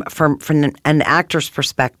think from an actor's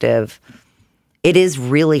perspective, it is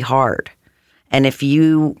really hard. And if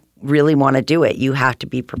you really want to do it, you have to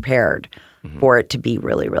be prepared for it to be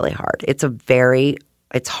really, really hard.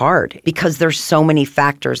 It's hard because there's so many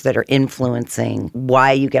factors that are influencing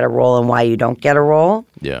why you get a role and why you don't get a role.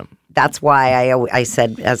 Yeah. That's why I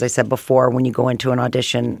said, as I said before, when you go into an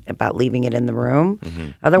audition about leaving it in the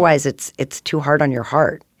room, otherwise it's too hard on your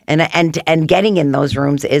heart. And getting in those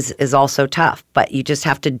rooms is also tough, but you just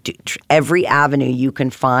have to do every avenue you can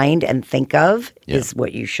find and think of is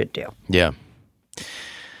what you should do. Yeah.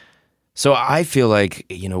 So I feel like,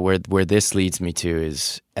 where this leads me to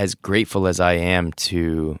is, as grateful as I am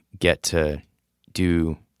to get to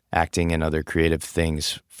do acting and other creative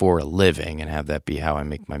things for a living and have that be how I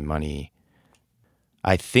make my money,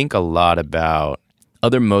 I think a lot about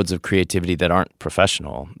other modes of creativity that aren't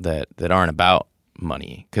professional, that aren't about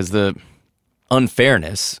money. Because the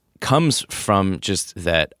unfairness comes from just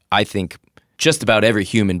that I think just about every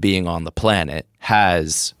human being on the planet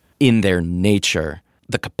has in their nature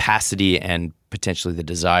the capacity and potentially the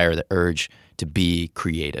desire, the urge to be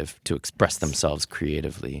creative, to express themselves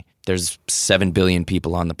creatively. There's 7 billion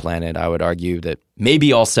people on the planet. I would argue that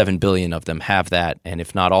maybe all 7 billion of them have that, and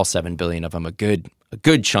if not all 7 billion of them, a good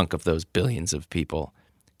chunk of those billions of people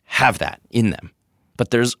have that in them.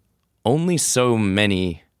 But there's only so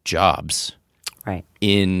many jobs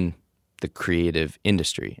in the creative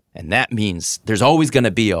industry, and that means there's always going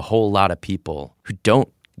to be a whole lot of people who don't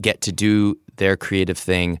get to do their creative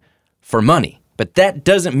thing for money. But that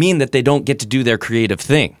doesn't mean that they don't get to do their creative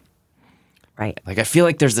thing. Right. Like, I feel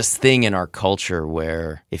like there's this thing in our culture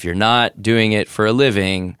where if you're not doing it for a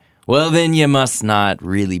living, well, then you must not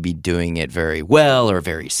really be doing it very well or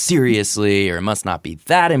very seriously, or it must not be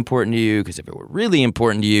that important to you, because if it were really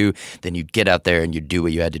important to you, then you'd get out there and you'd do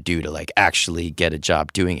what you had to do to, like, actually get a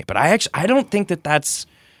job doing it. But I don't think that that's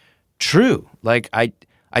true. Like, I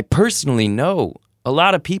personally know a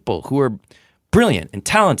lot of people who are brilliant and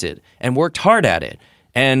talented and worked hard at it.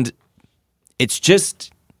 And it's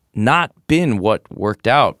just not been what worked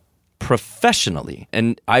out professionally.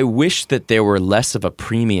 And I wish that there were less of a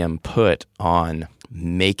premium put on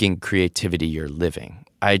making creativity your living.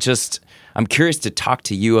 I'm curious to talk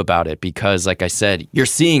to you about it because, like I said, you're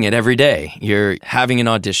seeing it every day. You're having an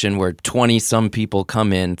audition where 20-some people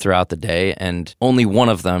come in throughout the day and only one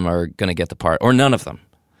of them are going to get the part, or none of them.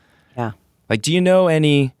 Yeah. Like, do you know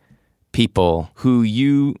any people who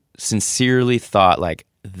you sincerely thought, like,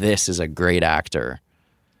 this is a great actor,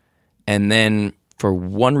 and then for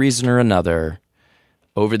one reason or another,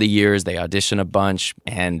 over the years, they audition a bunch,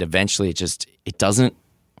 and eventually it doesn't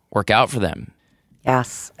work out for them?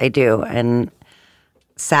 Yes, I do. And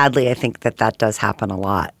sadly, I think that does happen a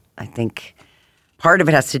lot. I think part of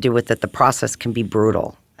it has to do with that the process can be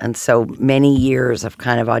brutal. And so many years of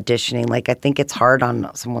kind of auditioning, like, I think it's hard on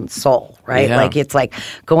someone's soul, right? Yeah. Like, it's like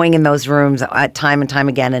going in those rooms time and time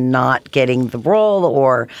again and not getting the role,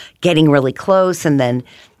 or getting really close, and then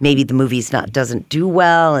maybe the movie's doesn't do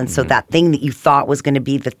well. And so that thing that you thought was going to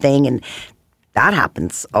be the thing, and that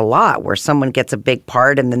happens a lot, where someone gets a big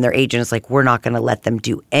part and then their agent is like, we're not going to let them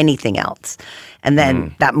do anything else. And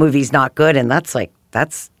then that movie's not good, and that's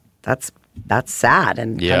sad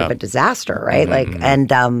and kind of a disaster, right? Like,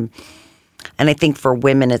 and I think for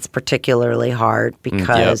women it's particularly hard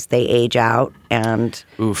because they age out and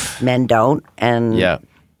men don't, and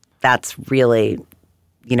that's really,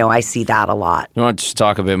 I see that a lot. You want to just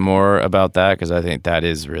talk a bit more about that, because I think that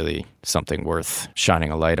is really something worth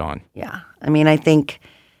shining a light on. Yeah, I mean, I think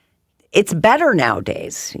it's better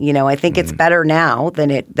nowadays. I think it's better now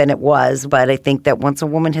than it was. But I think that once a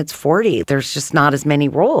woman hits 40, there's just not as many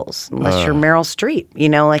roles unless you're Meryl Streep.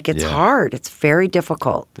 Like, it's hard. It's very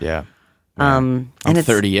difficult. Yeah. And I'm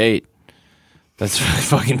 38. That's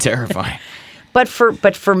fucking terrifying. But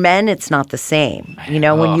for men, it's not the same. You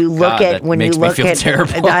know, when you look God, at that when makes you me look feel at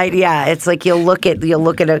terrible. it's like you'll look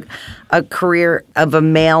at a career of a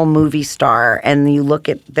male movie star, and you look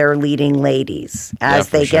at their leading ladies as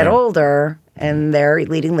for they get sure. older, and their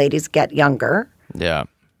leading ladies get younger. Yeah.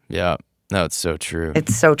 Yeah. No, it's so true.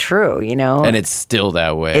 It's so true, you know. And it's still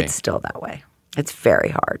that way. It's still that way. It's very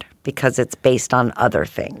hard because it's based on other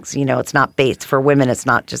things. You know, it's not based for women. It's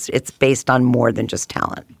not just. It's based on more than just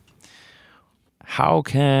talent. How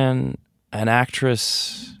can an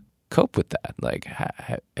actress cope with that? Like,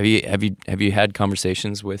 have you had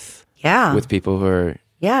conversations with people who are?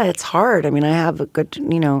 Yeah, it's hard. I mean, I have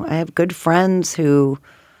good friends who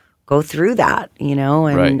go through that, you know,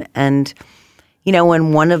 and you know,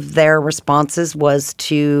 when one of their responses was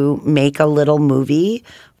to make a little movie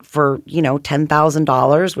for, you know,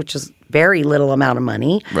 $10,000, which is very little amount of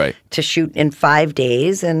money, Right. to shoot in 5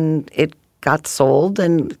 days, and it got sold,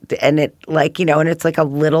 and it, like, you know, and it's like a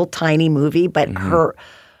little tiny movie, but her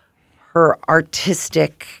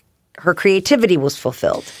creativity was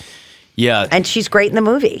fulfilled. Yeah. And she's great in the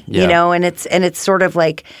movie, you know, and it's sort of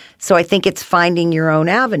like, so I think it's finding your own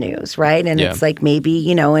avenues, right? And it's like maybe,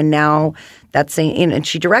 you know, and now that's and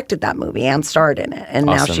she directed that movie and starred in it. And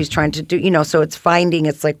now she's trying to do, you know, so it's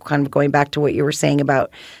like kind of going back to what you were saying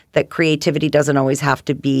about that creativity doesn't always have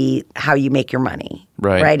to be how you make your money,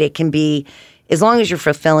 right? It can be, as long as you're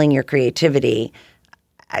fulfilling your creativity.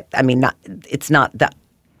 I mean, it's not the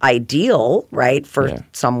ideal, right, for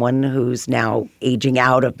someone who's now aging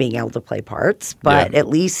out of being able to play parts, but at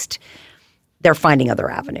least they're finding other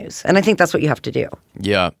avenues, and I think that's what you have to do.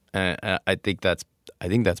 Yeah, and I think that's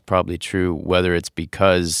probably true. Whether it's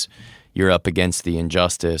because you're up against the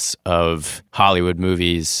injustice of Hollywood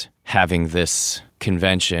movies having this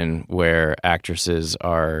convention where actresses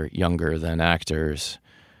are younger than actors,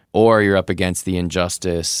 or you're up against the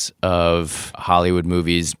injustice of Hollywood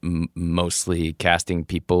movies mostly casting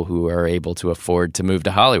people who are able to afford to move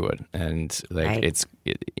to Hollywood, and like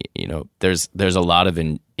you know, there's a lot of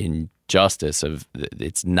injustice of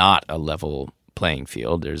it's not a level playing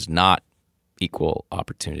field. There's not equal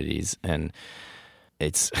opportunities, and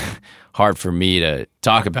it's hard for me to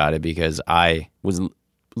talk about it because I was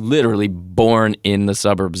literally born in the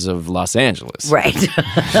suburbs of Los Angeles. Right.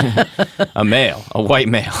 a white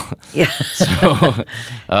male. Yeah. So,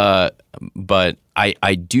 but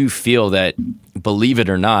I do feel that, believe it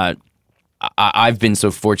or not, I've been so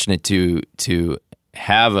fortunate to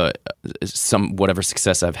have some whatever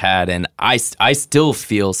success I've had, and I still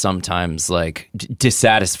feel sometimes like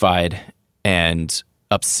dissatisfied and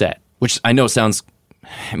upset, which I know it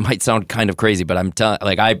might sound kind of crazy, but I'm telling,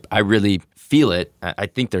 like, I really feel it. I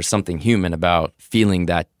think there's something human about feeling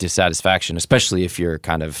that dissatisfaction, especially if you're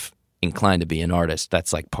kind of inclined to be an artist.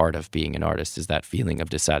 That's like part of being an artist, is that feeling of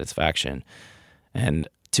dissatisfaction. And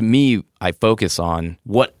to me, I focus on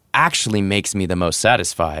what actually makes me the most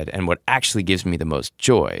satisfied and what actually gives me the most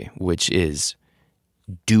joy, which is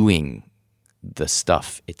doing the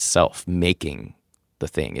stuff itself, making the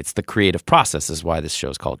thing. It's the creative process, is why this show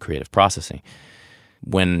is called Creative Processing.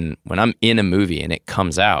 When I'm in a movie and it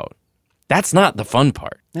comes out, that's not the fun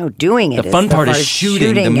part. No, doing it. The fun part is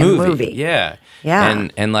shooting the movie. Yeah. Yeah.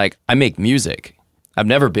 And like, I make music. I've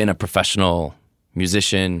never been a professional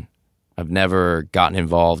musician. I've never gotten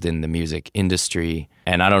involved in the music industry.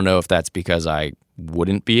 And I don't know if that's because I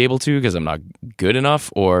wouldn't be able to because I'm not good enough,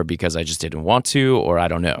 or because I just didn't want to, or I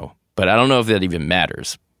don't know. But I don't know if that even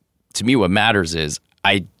matters. To me, what matters is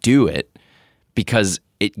I do it because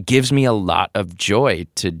it gives me a lot of joy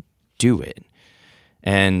to do it.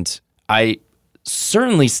 And I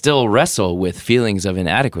certainly still wrestle with feelings of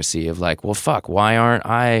inadequacy of like, well, fuck, why don't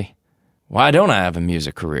I have a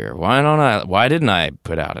music career? Why didn't I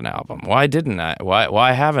put out an album? Why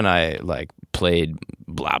haven't I like played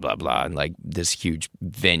blah, blah, blah, and like this huge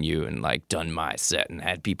venue and like done my set and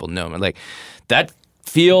had people know me? Like, that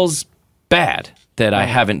feels bad that I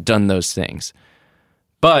haven't done those things.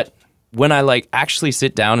 But when I like actually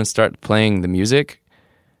sit down and start playing the music,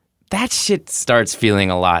 that shit starts feeling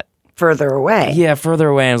a lot further away. Yeah, further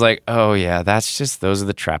away. I was like, oh yeah, those are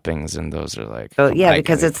the trappings, and those are like, so, yeah,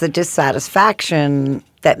 because it's the dissatisfaction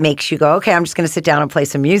that makes you go, okay, I'm just going to sit down and play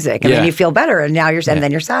some music, and then you feel better, and now and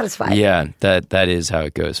then you're satisfied. Yeah, that is how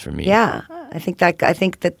it goes for me. Yeah, I think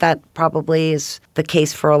that probably is the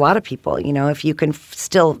case for a lot of people. You know, if you can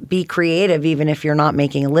still be creative even if you're not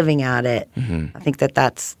making a living at it, I think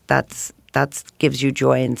that's gives you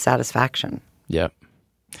joy and satisfaction. Yeah.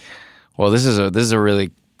 Well, this is a really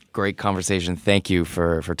great conversation. Thank you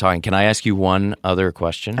for talking. Can I ask you one other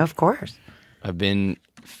question? Of course. I've been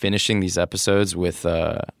finishing these episodes with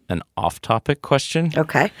an off-topic question.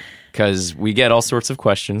 Okay. Because we get all sorts of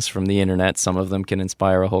questions from the internet. Some of them can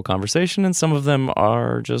inspire a whole conversation, and some of them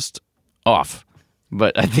are just off.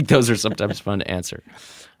 But I think those are sometimes fun to answer.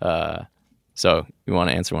 So you want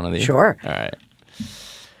to answer one of these? Sure. All right.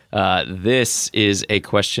 This is a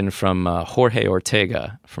question from Jorge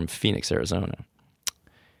Ortega from Phoenix, Arizona.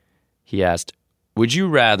 He asked, would you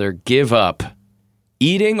rather give up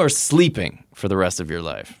eating or sleeping for the rest of your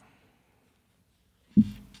life?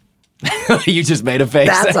 You just made a face.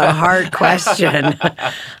 That's a hard question.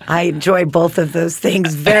 I enjoy both of those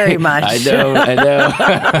things very much. I know.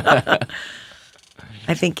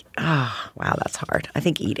 I think, wow, that's hard. I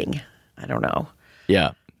think eating. I don't know.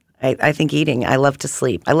 Yeah. I think eating. I love to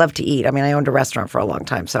sleep. I love to eat. I mean, I owned a restaurant for a long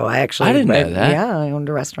time, so I didn't know that. Yeah, I owned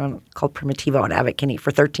a restaurant called Primitivo in Abbot Kinney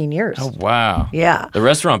for 13 years. Oh, wow. Yeah. The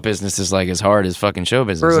restaurant business is like as hard as fucking show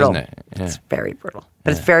business, Brutal. isn't it? Yeah. It's very brutal,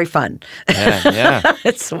 but it's very fun. Yeah.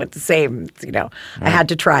 It's the same, I had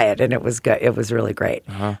to try it, and it was good. It was really great.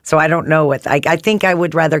 So I don't know what I think I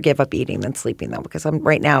would rather give up eating than sleeping, though, because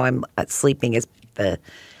right now sleeping is the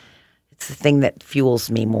thing that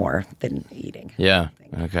fuels me more than eating. Yeah.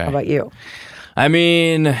 Okay. How about you? I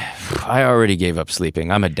mean, I already gave up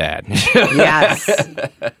sleeping. I'm a dad. Yes.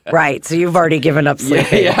 Right. So you've already given up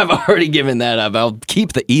sleeping. Yeah, I've already given that up. I'll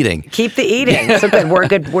keep the eating. Keep the eating. So good.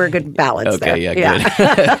 We're good balance there. Okay,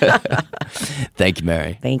 yeah, good. Thank you,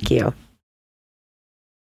 Mary. Thank you.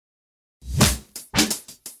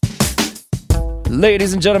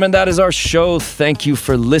 Ladies and gentlemen, that is our show. Thank you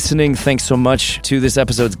for listening. Thanks so much to this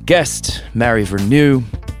episode's guest, Mary Vernieu.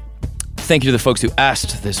 Thank you to the folks who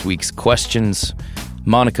asked this week's questions.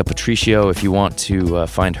 Monica Patricio, if you want to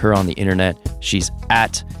find her on the internet, she's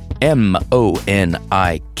at MONIKALE,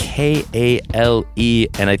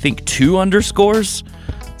 and I think 2 underscores.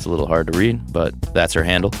 It's a little hard to read, but that's her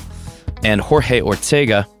handle. And Jorge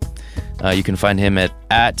Ortega, you can find him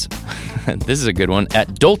at this is a good one,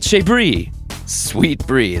 at Dolce Brie. Sweet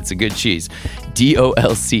Brie. It's a good cheese.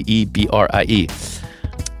 DOLCEBRIE.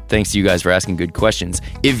 Thanks to you guys for asking good questions.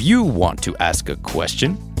 If you want to ask a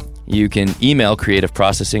question, you can email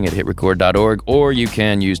creativeprocessing@hitrecord.org, or you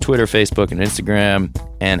can use Twitter, Facebook, and Instagram,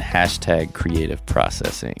 and hashtag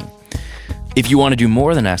creativeprocessing. If you want to do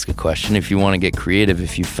more than ask a question, if you want to get creative,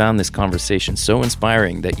 if you found this conversation so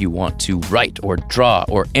inspiring that you want to write or draw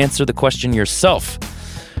or answer the question yourself,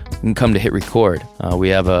 you can come to Hit Record. We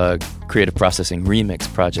have a creative processing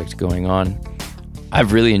remix project going on.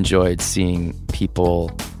 I've really enjoyed seeing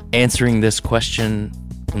people answering this question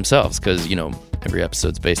themselves because, every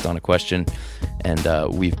episode's based on a question, and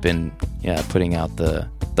we've been putting out the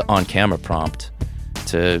on-camera prompt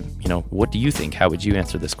to, what do you think? How would you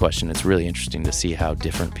answer this question? It's really interesting to see how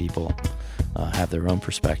different people have their own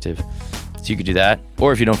perspective. So you could do that.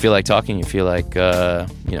 Or if you don't feel like talking, you feel like,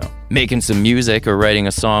 making some music or writing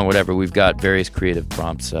a song, whatever, we've got various creative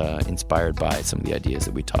prompts inspired by some of the ideas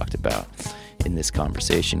that we talked about in this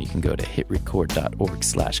conversation. You can go to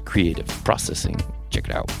hitrecord.org/creative processing. Check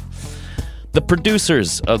it out. The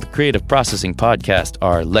producers of the Creative Processing Podcast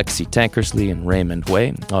are Lexi Tankersley and Raymond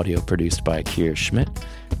Way. Audio produced by Keir Schmidt.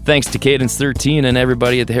 Thanks to Cadence 13 and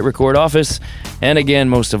everybody at the Hit Record office. And again,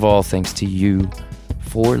 most of all, thanks to you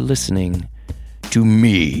for listening to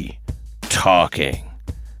me talking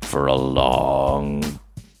for a long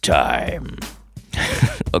time.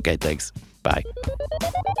 Okay, thanks. Bye.